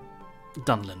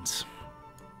Dunland.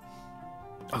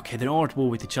 Okay, they are at war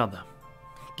with each other.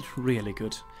 Really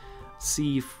good.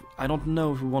 See if... I don't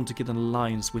know if we want to get an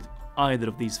alliance with either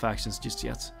of these factions just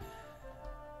yet.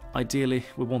 Ideally,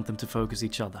 we want them to focus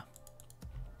each other.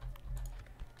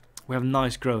 We have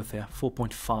nice growth here.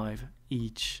 4.5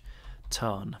 each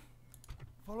turn.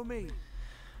 Follow me.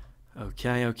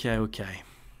 Okay.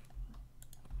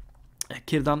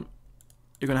 Círdan,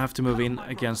 you're gonna have to move in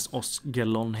against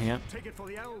Osgelon here. Take it for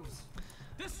the elves.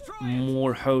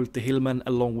 More Holt the Hillmen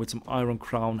along with some Iron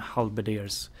Crown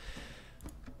halberdiers.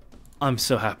 I'm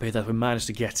so happy that we managed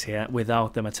to get here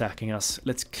without them attacking us.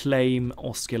 Let's claim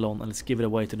Oskelon and let's give it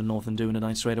away to the Northern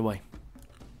Dunedain straight away.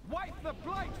 Wipe the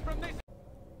blight from this.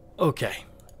 Okay,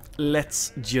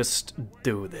 let's just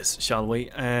do this, shall we?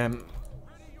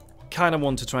 Kind of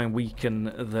want to try and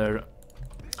weaken their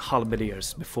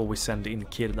halberdiers before we send in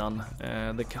Círdan.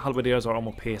 The halberdiers are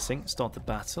armor piercing. Start the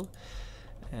battle.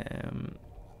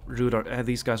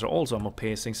 These guys are also armor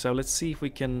piercing, so let's see if we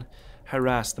can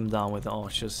harass them down with the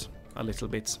archers a little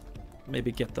bit.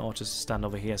 Maybe get the archers to stand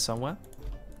over here somewhere.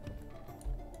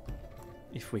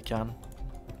 If we can.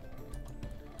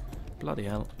 Bloody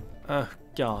hell. Oh,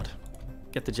 God.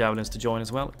 Get the javelins to join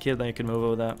as well. Círdan, you can move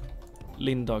over there.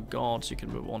 Linda, guards, you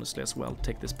can move honestly as well.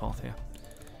 Take this path here.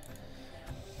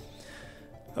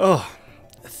 Oh,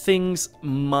 things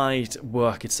might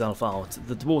work itself out.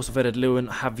 The Dwarves of Erebor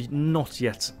have not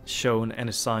yet shown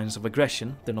any signs of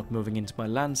aggression. They're not moving into my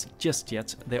lands just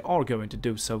yet. They are going to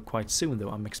do so quite soon, though,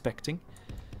 I'm expecting.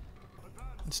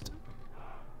 Just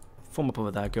form up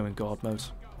over there, go in guard mode.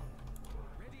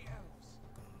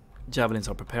 Javelins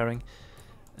are preparing.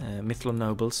 Mithlond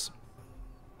nobles,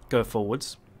 go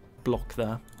forwards. Block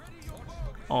there.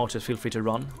 Archers, feel free to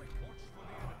run.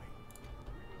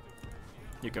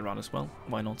 You can run as well,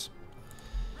 why not?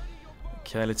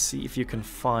 Okay, let's see if you can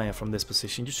fire from this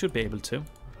position. You should be able to.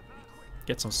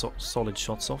 Get some solid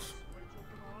shots off.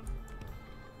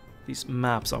 These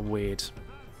maps are weird.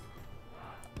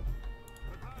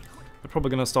 We're probably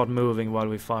gonna start moving while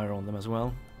we fire on them as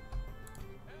well.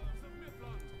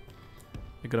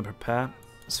 We're gonna prepare.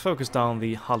 Let's focus down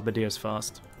the halberdiers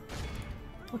first.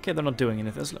 Okay, they're not doing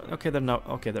anything. Okay, they're not.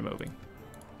 Okay, they're moving.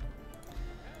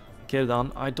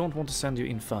 Círdan, I don't want to send you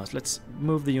in first. Let's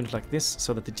move the unit like this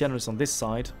so that the general is on this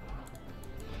side.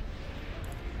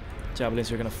 Javelins,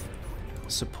 you're gonna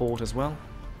support as well.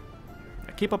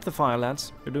 Keep up the fire,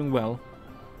 lads. You're doing well.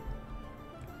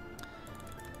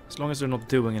 As long as they're not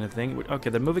doing anything. Okay,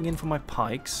 they're moving in for my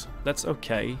pikes. That's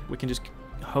okay. We can just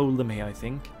hold them here, I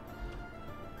think.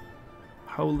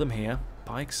 Hold them here,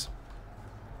 pikes.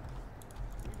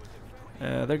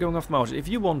 They're going off the margin. If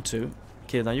you want to,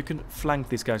 Círdan, you can flank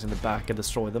these guys in the back and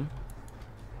destroy them.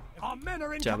 Our men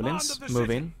are in Javelins, command of the move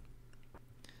city. in.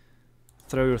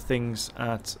 Throw your things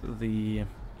at the...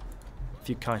 If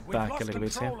you kite We've back lost a little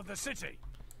bit here. control of the city.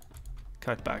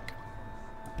 Kite back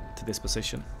to this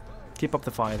position. Keep up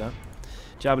the fire there.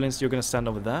 Javelins, you're gonna stand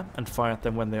over there and fire at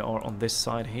them when they are on this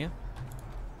side here.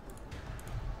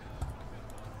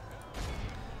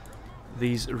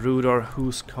 These Rudar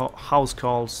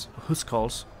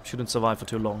Huskarls shouldn't survive for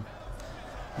too long.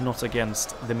 Not against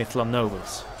the Mithlan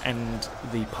nobles and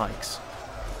the pikes.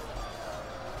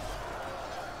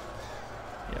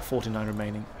 Yeah, 49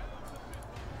 remaining.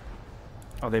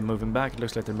 Are they moving back? It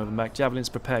looks like they're moving back. Javelins,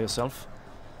 prepare yourself.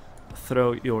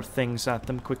 Throw your things at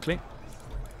them quickly.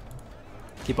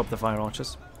 Keep up the fire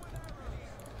archers.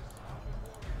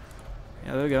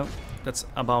 Yeah, there we go. That's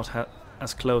about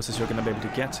as close as you're going to be able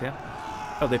to get here.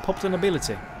 Oh, they popped an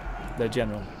ability. Their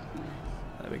general.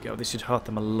 There we go. This should hurt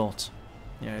them a lot.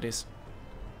 Yeah, it is.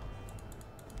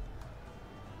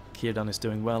 Círdan is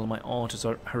doing well. My archers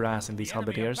are harassing these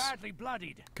halberdiers.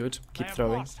 Good. Keep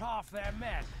throwing.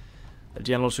 The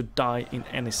general should die in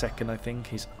any second, I think.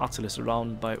 He's utterly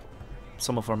surrounded by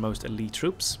some of our most elite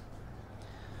troops.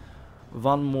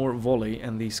 One more volley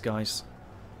and these guys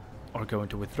are going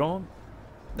to withdraw.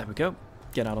 There we go.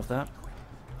 Get out of that.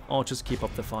 Archers, keep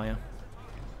up the fire.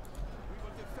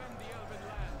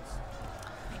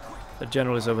 The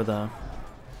general is over there.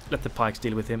 Let the pikes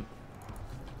deal with him.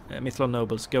 Mithlan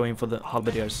nobles going for the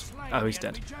halberdiers. Oh, he's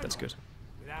dead. That's good.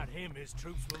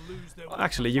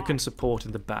 Actually, you can support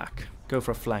in the back. Go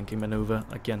for a flanking maneuver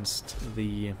against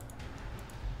the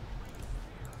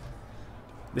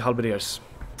halberdiers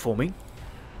for me.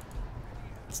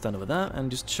 Stand over there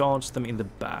and just charge them in the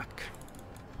back.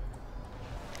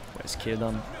 Where's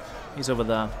Círdan? He's over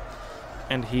there.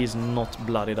 And he's not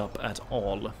bloodied up at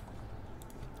all.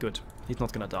 Good. He's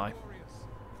not gonna die.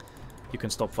 You can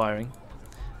stop firing.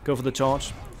 Go for the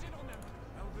charge.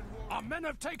 Our men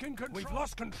have taken control. We've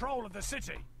lost control of the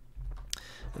city.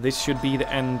 This should be the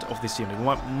end of this unit. We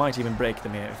might even break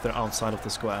them here if they're outside of the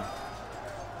square.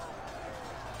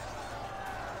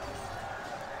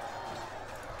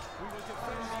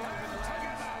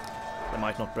 They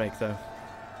might not break though.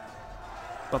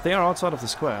 But they are outside of the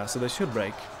square, so they should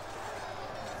break.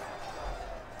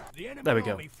 There we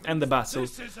go. End the battle.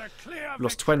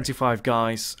 Lost 25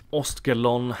 guys.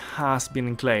 Ostgelon has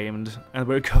been claimed, and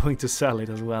we're going to sell it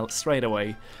as well straight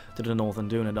away to the Northern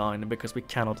Dunedain because we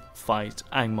cannot fight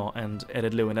Angmar and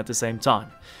Ered Luin at the same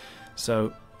time.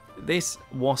 So this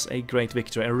was a great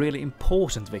victory, a really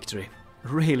important victory.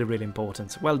 Really, really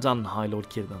important. Well done, High Lord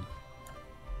Círdan.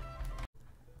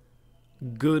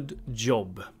 Good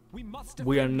job.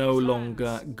 We are no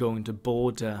longer going to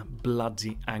border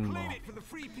bloody Angmar.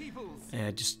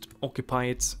 Just occupy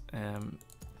it.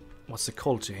 What's the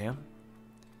culture here?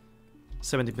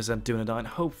 70% Dunedain.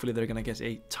 Hopefully they're gonna get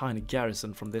a tiny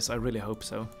garrison from this. I really hope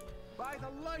so.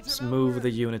 Let's move the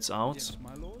units out.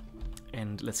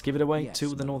 And let's give it away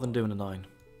to the Northern Dunedain.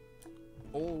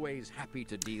 Always happy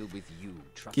to deal with you.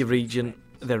 Give region,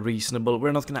 they're reasonable.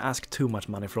 We're not going to ask too much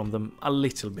money from them. A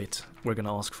little bit we're going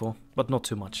to ask for, but not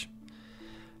too much.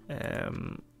 We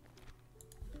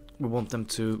want them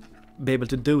to be able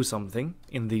to do something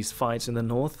in these fights in the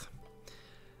north.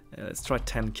 Let's try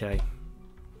 10k.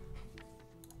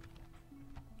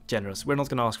 Generous. We're not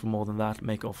going to ask for more than that.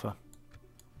 Make offer.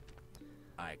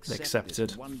 They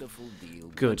accepted.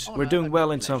 Good. We're doing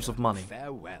well in terms of money.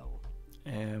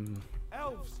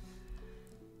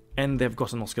 And they've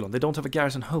got an Oskelon. They don't have a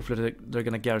garrison. Hopefully they're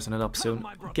going to garrison it up soon.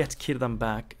 Get Círdan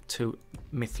back to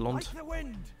Mithlond.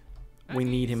 We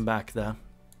need him back there.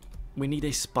 We need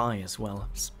a spy as well.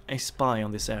 A spy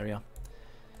on this area.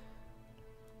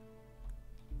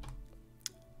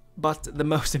 But the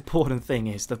most important thing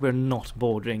is that we're not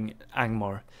bordering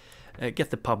Angmar. Get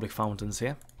the public fountains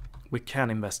here. We can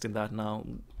invest in that now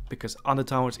because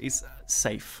Undertowers is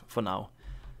safe for now.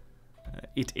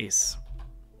 It is.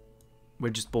 We're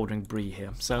just bordering Bree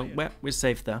here, so we're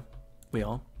safe there. We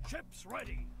are. Ships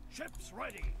ready. Ships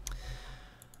ready.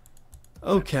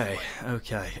 Okay,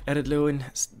 okay. Ered Luin,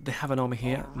 they have an army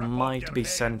here. Might be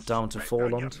sent down to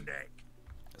Forlond.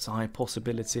 It's a high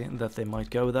possibility that they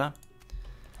might go there.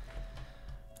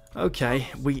 Okay,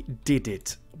 we did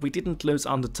it. We didn't lose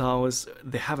Undertowers.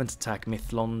 They haven't attacked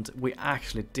Mithlond. We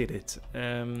actually did it.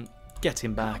 Get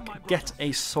him back. Get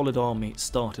a solid army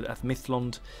started at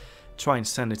Mithlond. Try and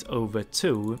send it over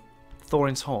to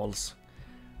Thorin's Halls.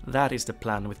 That is the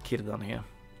plan with Círdan here.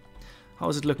 How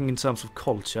is it looking in terms of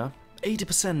culture?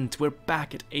 80%! We're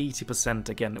back at 80%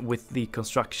 again with the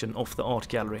construction of the art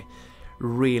gallery.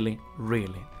 Really,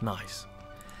 really nice.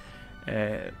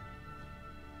 The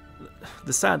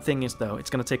sad thing is though, it's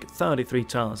going to take 33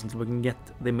 turns until we can get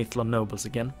the Mithlond nobles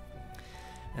again.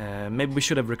 Maybe we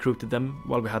should have recruited them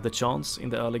while we had the chance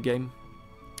in the early game.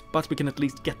 But we can at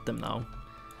least get them now.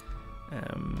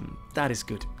 That is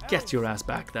good. Get your ass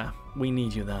back there. We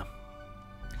need you there.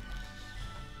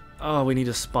 Oh, we need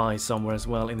a spy somewhere as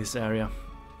well in this area.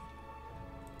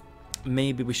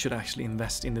 Maybe we should actually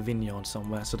invest in the vineyard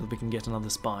somewhere so that we can get another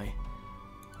spy.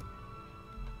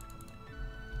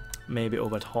 Maybe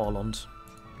over at Harland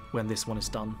when this one is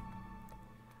done.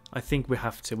 I think we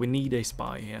have to. We need a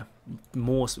spy here.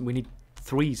 We need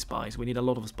 3 spies. We need a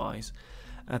lot of spies.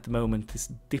 At the moment, this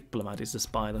diplomat is the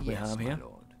spy that we have here.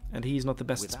 And he's not the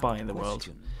best spy in the world.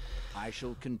 I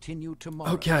shall continue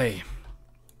tomorrow. Okay.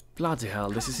 Bloody hell,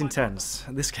 this is intense.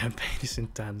 This campaign is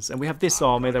intense. And we have this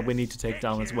army that we need to take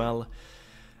down as well.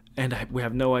 And we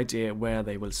have no idea where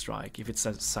they will strike. If it's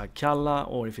at Sagkalla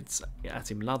or if it's at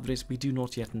Imladris, we do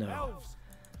not yet know.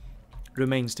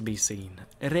 Remains to be seen.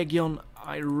 Eregion,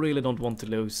 I really don't want to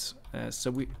lose.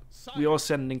 So we are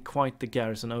sending quite the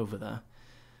garrison over there.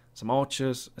 Some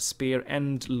archers, a spear,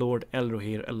 and Lord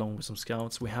Elrohir along with some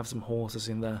scouts. We have some horses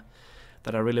in there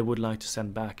that I really would like to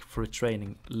send back for a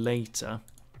training later.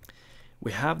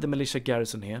 We have the militia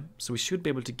garrison here, so we should be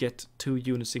able to get 2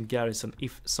 units in garrison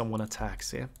if someone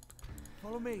attacks here.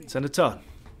 Send a turn.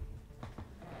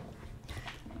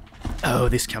 Oh,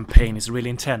 this campaign is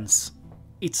really intense.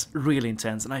 It's really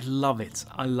intense, and I love it.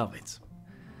 I love it.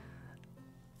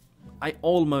 I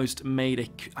almost made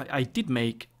I did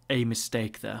make a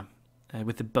mistake there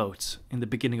with the boats in the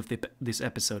beginning of this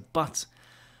episode, but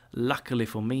luckily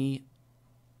for me,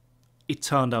 it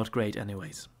turned out great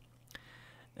anyways.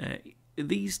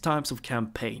 These types of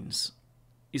campaigns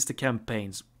is the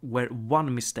campaigns where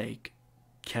one mistake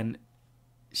can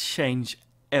change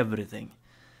everything.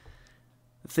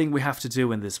 The thing we have to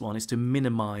do in this one is to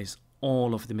minimize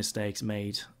all of the mistakes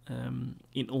made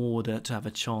in order to have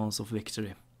a chance of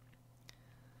victory.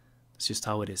 It's just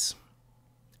how it is.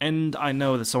 And I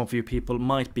know that some of you people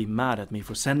might be mad at me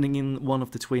for sending in one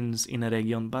of the twins in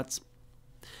Eregion, but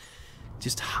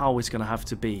just how it's gonna have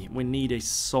to be. We need a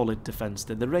solid defense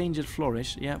there. The Rangers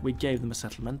flourish. Yeah, we gave them a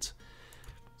settlement.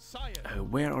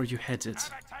 Where are you headed?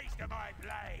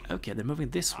 Okay, they're moving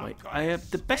this way.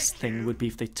 The best thing would be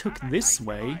if they took this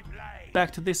way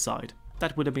back to this side.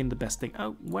 That would have been the best thing.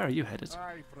 Oh, where are you headed?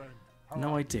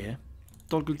 No idea.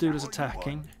 Dol-Guldur is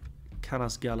attacking.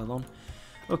 Karas Galadon.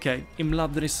 Okay,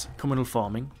 Imladris communal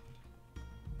farming.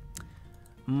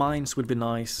 Mines would be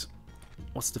nice.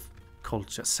 What's the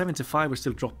culture? 75 we're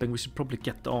still dropping. We should probably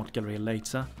get the art gallery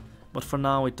later. But for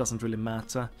now it doesn't really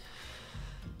matter.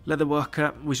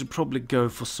 Leatherworker, we should probably go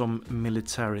for some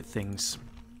military things.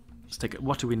 Let's take it.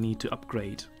 What do we need to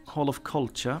upgrade? Hall of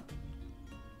Culture.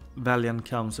 Valiant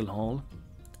Council Hall.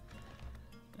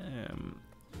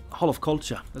 Hall of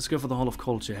Culture. Let's go for the Hall of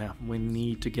Culture here. We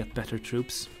need to get better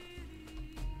troops.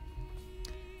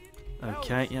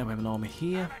 Okay, yeah, we have an army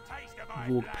here.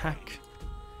 Warg Pack.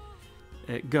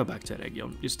 Go back to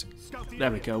Eregion. Just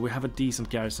there we go. We have a decent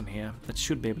garrison here that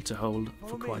should be able to hold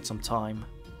for quite some time.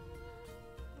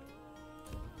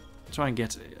 Try and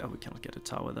get... Oh, we cannot get a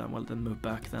tower then. Well, then move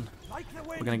back then.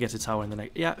 We're gonna get a tower in the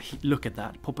next... Yeah, look at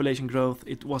that. Population growth.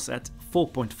 It was at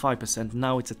 4.5%.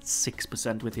 Now it's at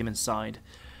 6% with him inside.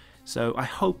 So I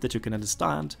hope that you can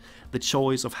understand the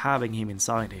choice of having him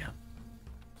inside here.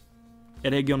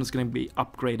 Eregion is going to be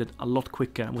upgraded a lot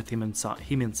quicker with him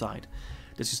inside.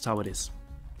 That's just how it is.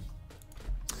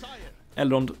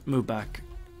 Elrond, move back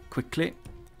quickly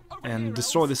and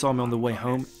destroy this army on the way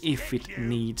home if it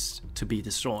needs to be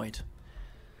destroyed.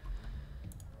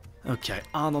 Okay,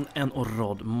 Anon and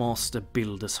Orod, Master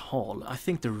Builders Hall. I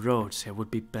think the roads here would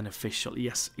be beneficial.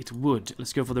 Yes, it would.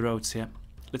 Let's go for the roads here.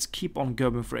 Let's keep on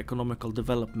going for economical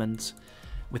development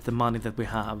with the money that we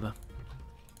have.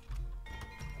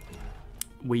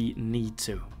 We need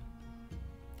to.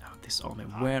 Oh, this army,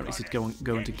 where is it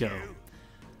going to go?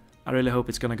 I really hope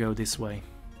it's going to go this way.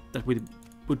 That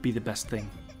would be the best thing.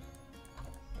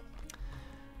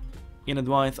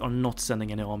 Inadwaith are not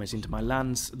sending any armies into my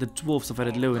lands. The Dwarves of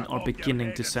Erebor are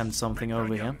beginning to send something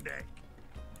over here.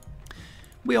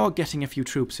 We are getting a few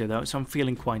troops here though, so I'm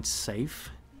feeling quite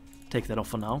safe. Take that off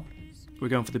for now. We're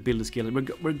going for the Builders Guild.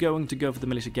 We're going to go for the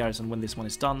Militia Garrison when this one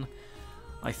is done.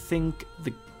 I think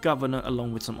the Governor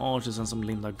along with some archers and some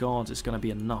Lindon guards is going to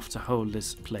be enough to hold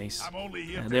this place.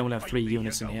 They only have 3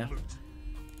 units in here.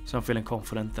 So I'm feeling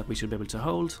confident that we should be able to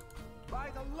hold.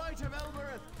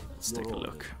 Let's take a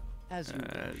look.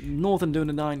 Northern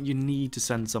Númenóreans, you need to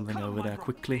send something over there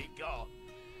quickly.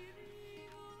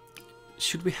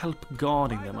 Should we help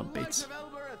guarding them a bit?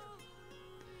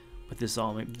 With this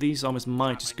army. These armies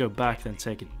might just go back and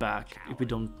take it back if we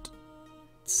don't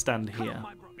stand here.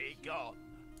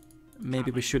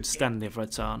 Maybe we should stand there for a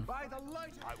turn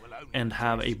and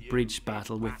have a bridge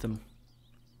battle with them.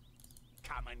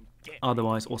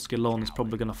 Otherwise Oscar Lon is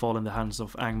probably going to fall in the hands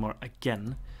of Angmar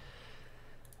again.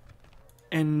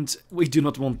 And we do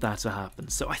not want that to happen.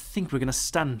 So I think we're gonna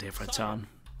stand here for a turn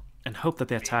and hope that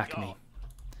they attack me.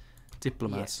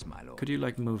 Diplomats, Yes, my lord. could you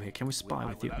like move here? Can we spy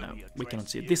with you? No, we cannot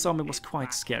see it. This army was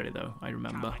quite scary though, I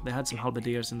remember. They had some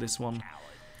halberdiers in this one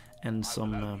and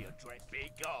some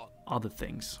other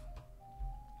things.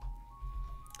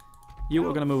 You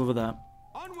are gonna move over there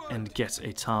and get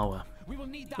a tower.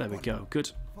 There we go,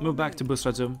 good. Move back to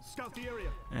Busradum,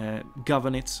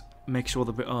 govern it, make sure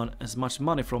that we earn as much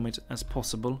money from it as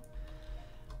possible.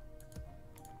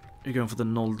 You're going for the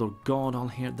Noldor Guard on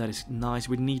here, that is nice.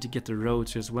 We need to get the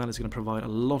roads here as well, it's going to provide a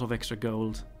lot of extra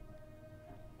gold.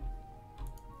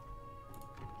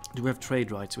 Do we have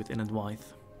trade rights with Inedwythe?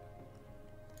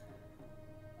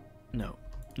 No,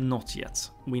 not yet.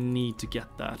 We need to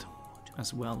get that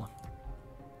as well.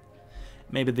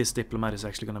 Maybe this diplomat is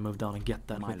actually going to move down and get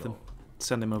that with them.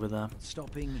 Send him over there.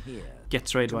 Stopping here. Get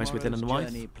trade rights with Tomorrow's Inedwythe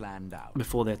journey planned out.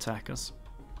 before they attack us.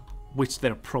 Which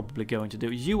they're probably going to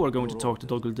do. You are going to talk to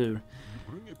Dol Guldur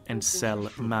and sell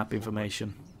map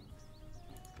information.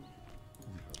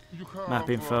 Map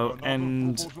info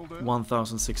and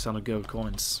 1,600 gold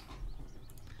coins.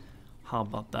 How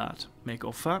about that? Make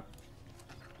offer.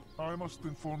 I must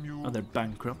inform you. Oh, they're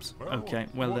bankrupt. Okay,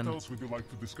 well then, What else would you like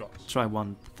to discuss? try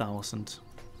 1,000.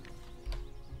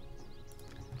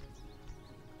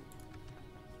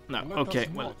 No, okay,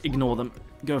 well, ignore them.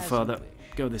 Go further.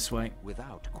 Go this way.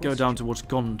 Without Go down towards I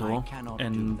Gondor cannot do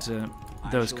and that. I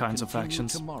those shall kinds of continue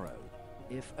factions. Tomorrow,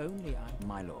 if only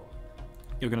my lord.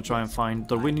 You're gonna try and find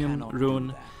the I Rivendell cannot do rune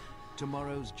that.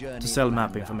 Tomorrow's journey to sell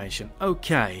map planned out. information.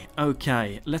 Okay,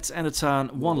 okay. Let's end the turn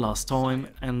one last time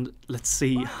and let's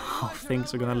see how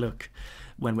things are gonna look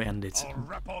when we end it.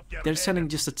 They're sending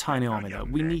just a tiny army though.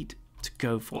 We need to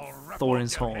go for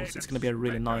Thorin's Halls. It's gonna be a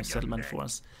really nice settlement for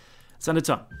us. Send it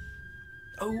turn.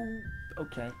 Oh,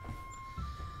 okay.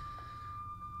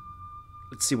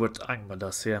 Let's see what Angmar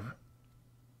does here.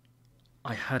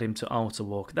 I had him to outer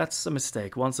walk. That's a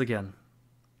mistake once again.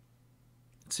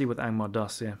 Let's see what Angmar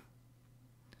does here.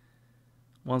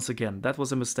 Once again, that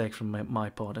was a mistake from my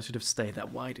part. I should have stayed there.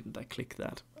 Why didn't I click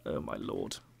that? Oh my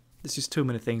lord. There's just too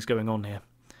many things going on here.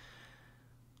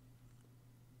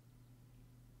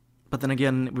 But then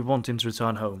again, we want him to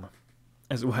return home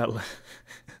as well.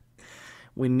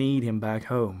 We need him back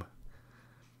home.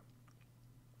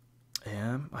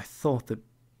 Yeah, I thought the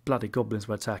bloody goblins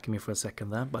were attacking me for a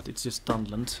second there, but it's just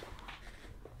Dunland.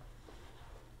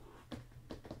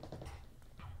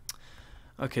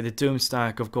 Okay, the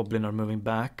Doomstack of Goblin are moving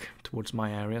back towards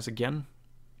my areas again.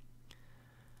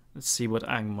 Let's see what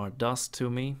Angmar does to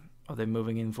me. Are they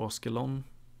moving in for Askelon?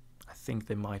 I think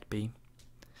they might be.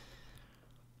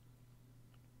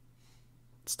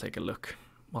 Let's take a look.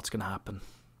 What's gonna happen?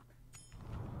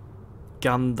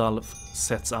 Gandalf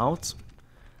sets out.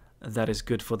 That is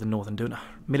good for the Northern Duna.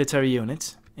 Military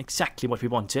unit. Exactly what we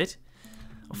wanted.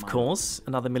 Of course,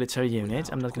 another military unit.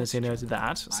 I'm not going to say no to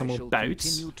that. Some more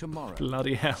boats.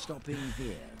 Bloody hell.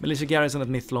 Militia garrison at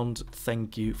Nithlond.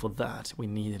 Thank you for that. We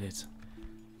needed it.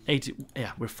 80.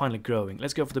 Yeah, we're finally growing.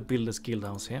 Let's go for the Builders Guild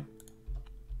House here.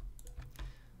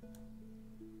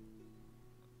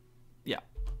 Yeah.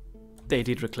 They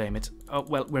did reclaim it. Oh,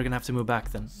 well, we're going to have to move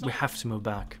back then. We have to move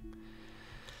back.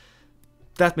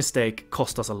 That mistake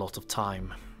cost us a lot of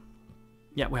time.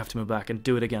 Yeah, we have to move back and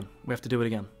do it again. We have to do it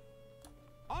again.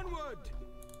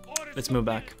 Let's move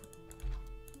back.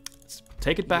 Let's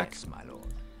take it back. Yes, my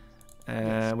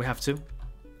lord. We have to.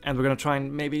 And we're gonna try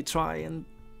and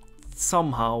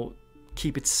somehow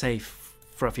keep it safe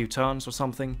for a few turns or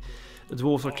something. The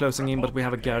dwarves are closing in, but we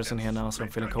have a garrison here now, so I'm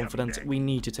feeling confident. We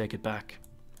need to take it back.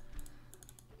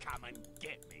 Come and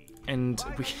get me. And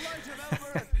we...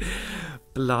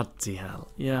 Bloody hell.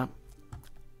 Yeah.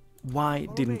 Why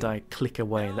didn't I click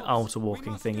away the outer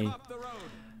walking thingy?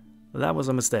 That was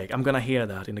a mistake. I'm gonna hear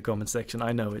that in the comment section.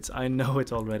 I know it. I know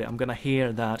it already. I'm gonna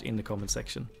hear that in the comment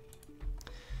section.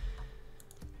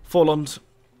 Folland.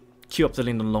 Queue up the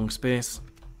Lindon long spears.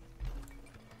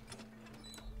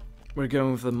 We're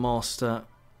going with the Master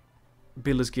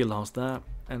Builders Guild House there.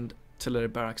 And Artillery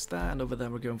Barracks there. And over there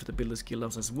we're going for the Builders Guild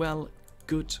House as well.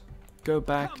 Good. Go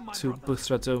back to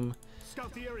Busradum.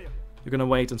 You're gonna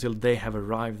wait until they have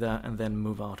arrived there and then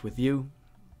move out with you.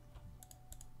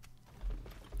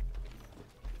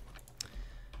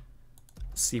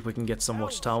 See if we can get some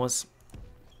watchtowers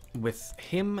with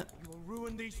him.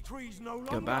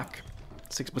 Go back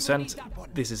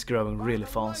 6%. This is growing really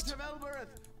fast.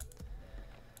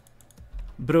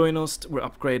 Bruinost, we're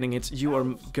upgrading it. You are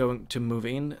going to move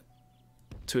in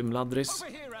to Imladris.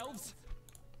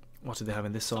 What do they have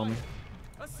in this army?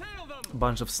 A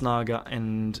bunch of Snaga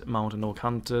and Mountain Orc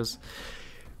Hunters.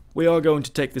 We are going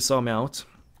to take this army out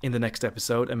in the next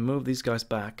episode and move these guys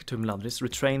back to Imladris,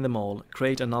 retrain them all,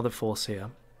 create another force here,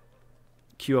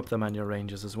 queue up the manual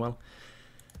rangers as well,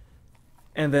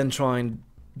 and then try and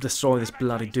destroy this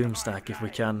bloody Doomstack if we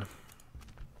can.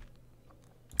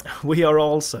 We are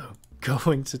also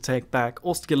going to take back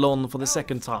Ostkilon for the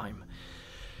second time.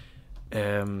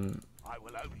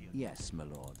 Yes, my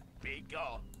lord.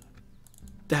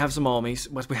 They have some armies,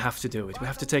 but we have to do it. We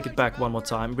have to take it back one more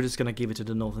time. We're just gonna give it to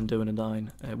the Northern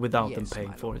Dunedain without them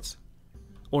paying for it.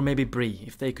 Or maybe Bree,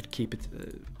 if they could keep it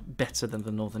better than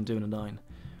the Northern Dunedain.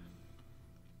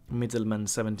 Middlemen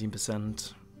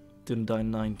 17%,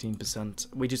 Dunedain 19%.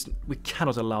 We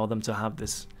cannot allow them to have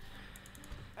this.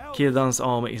 Círdan's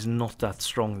army is not that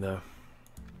strong though.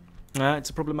 It's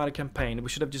a problematic campaign. We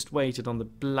should have just waited on the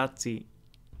bloody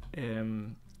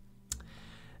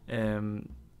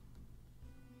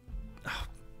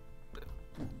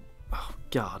oh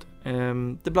god.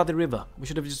 The bloody river. We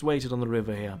should have just waited on the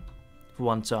river here for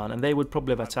one turn, and they would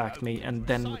probably have attacked me, and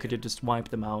then we could have just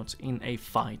wiped them out in a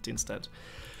fight instead.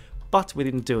 But we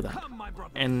didn't do that,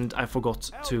 and I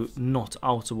forgot to not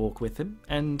auto-walk with him,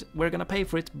 and we're gonna pay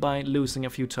for it by losing a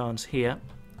few turns here.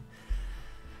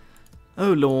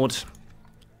 Oh lord.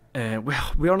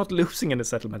 We are not losing any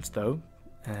settlements though.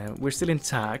 We're still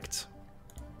intact.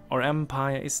 Our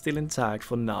empire is still intact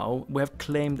for now. We have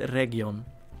claimed Eregion,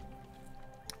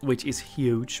 which is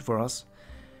huge for us.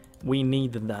 We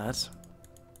needed that.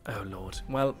 Oh lord.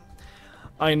 Well,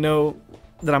 I know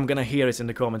that I'm gonna hear it in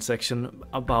the comment section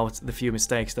about the few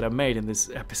mistakes that I've made in this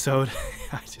episode.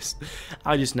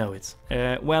 I just know it.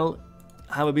 Well,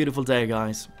 have a beautiful day,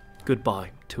 guys.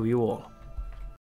 Goodbye to you all.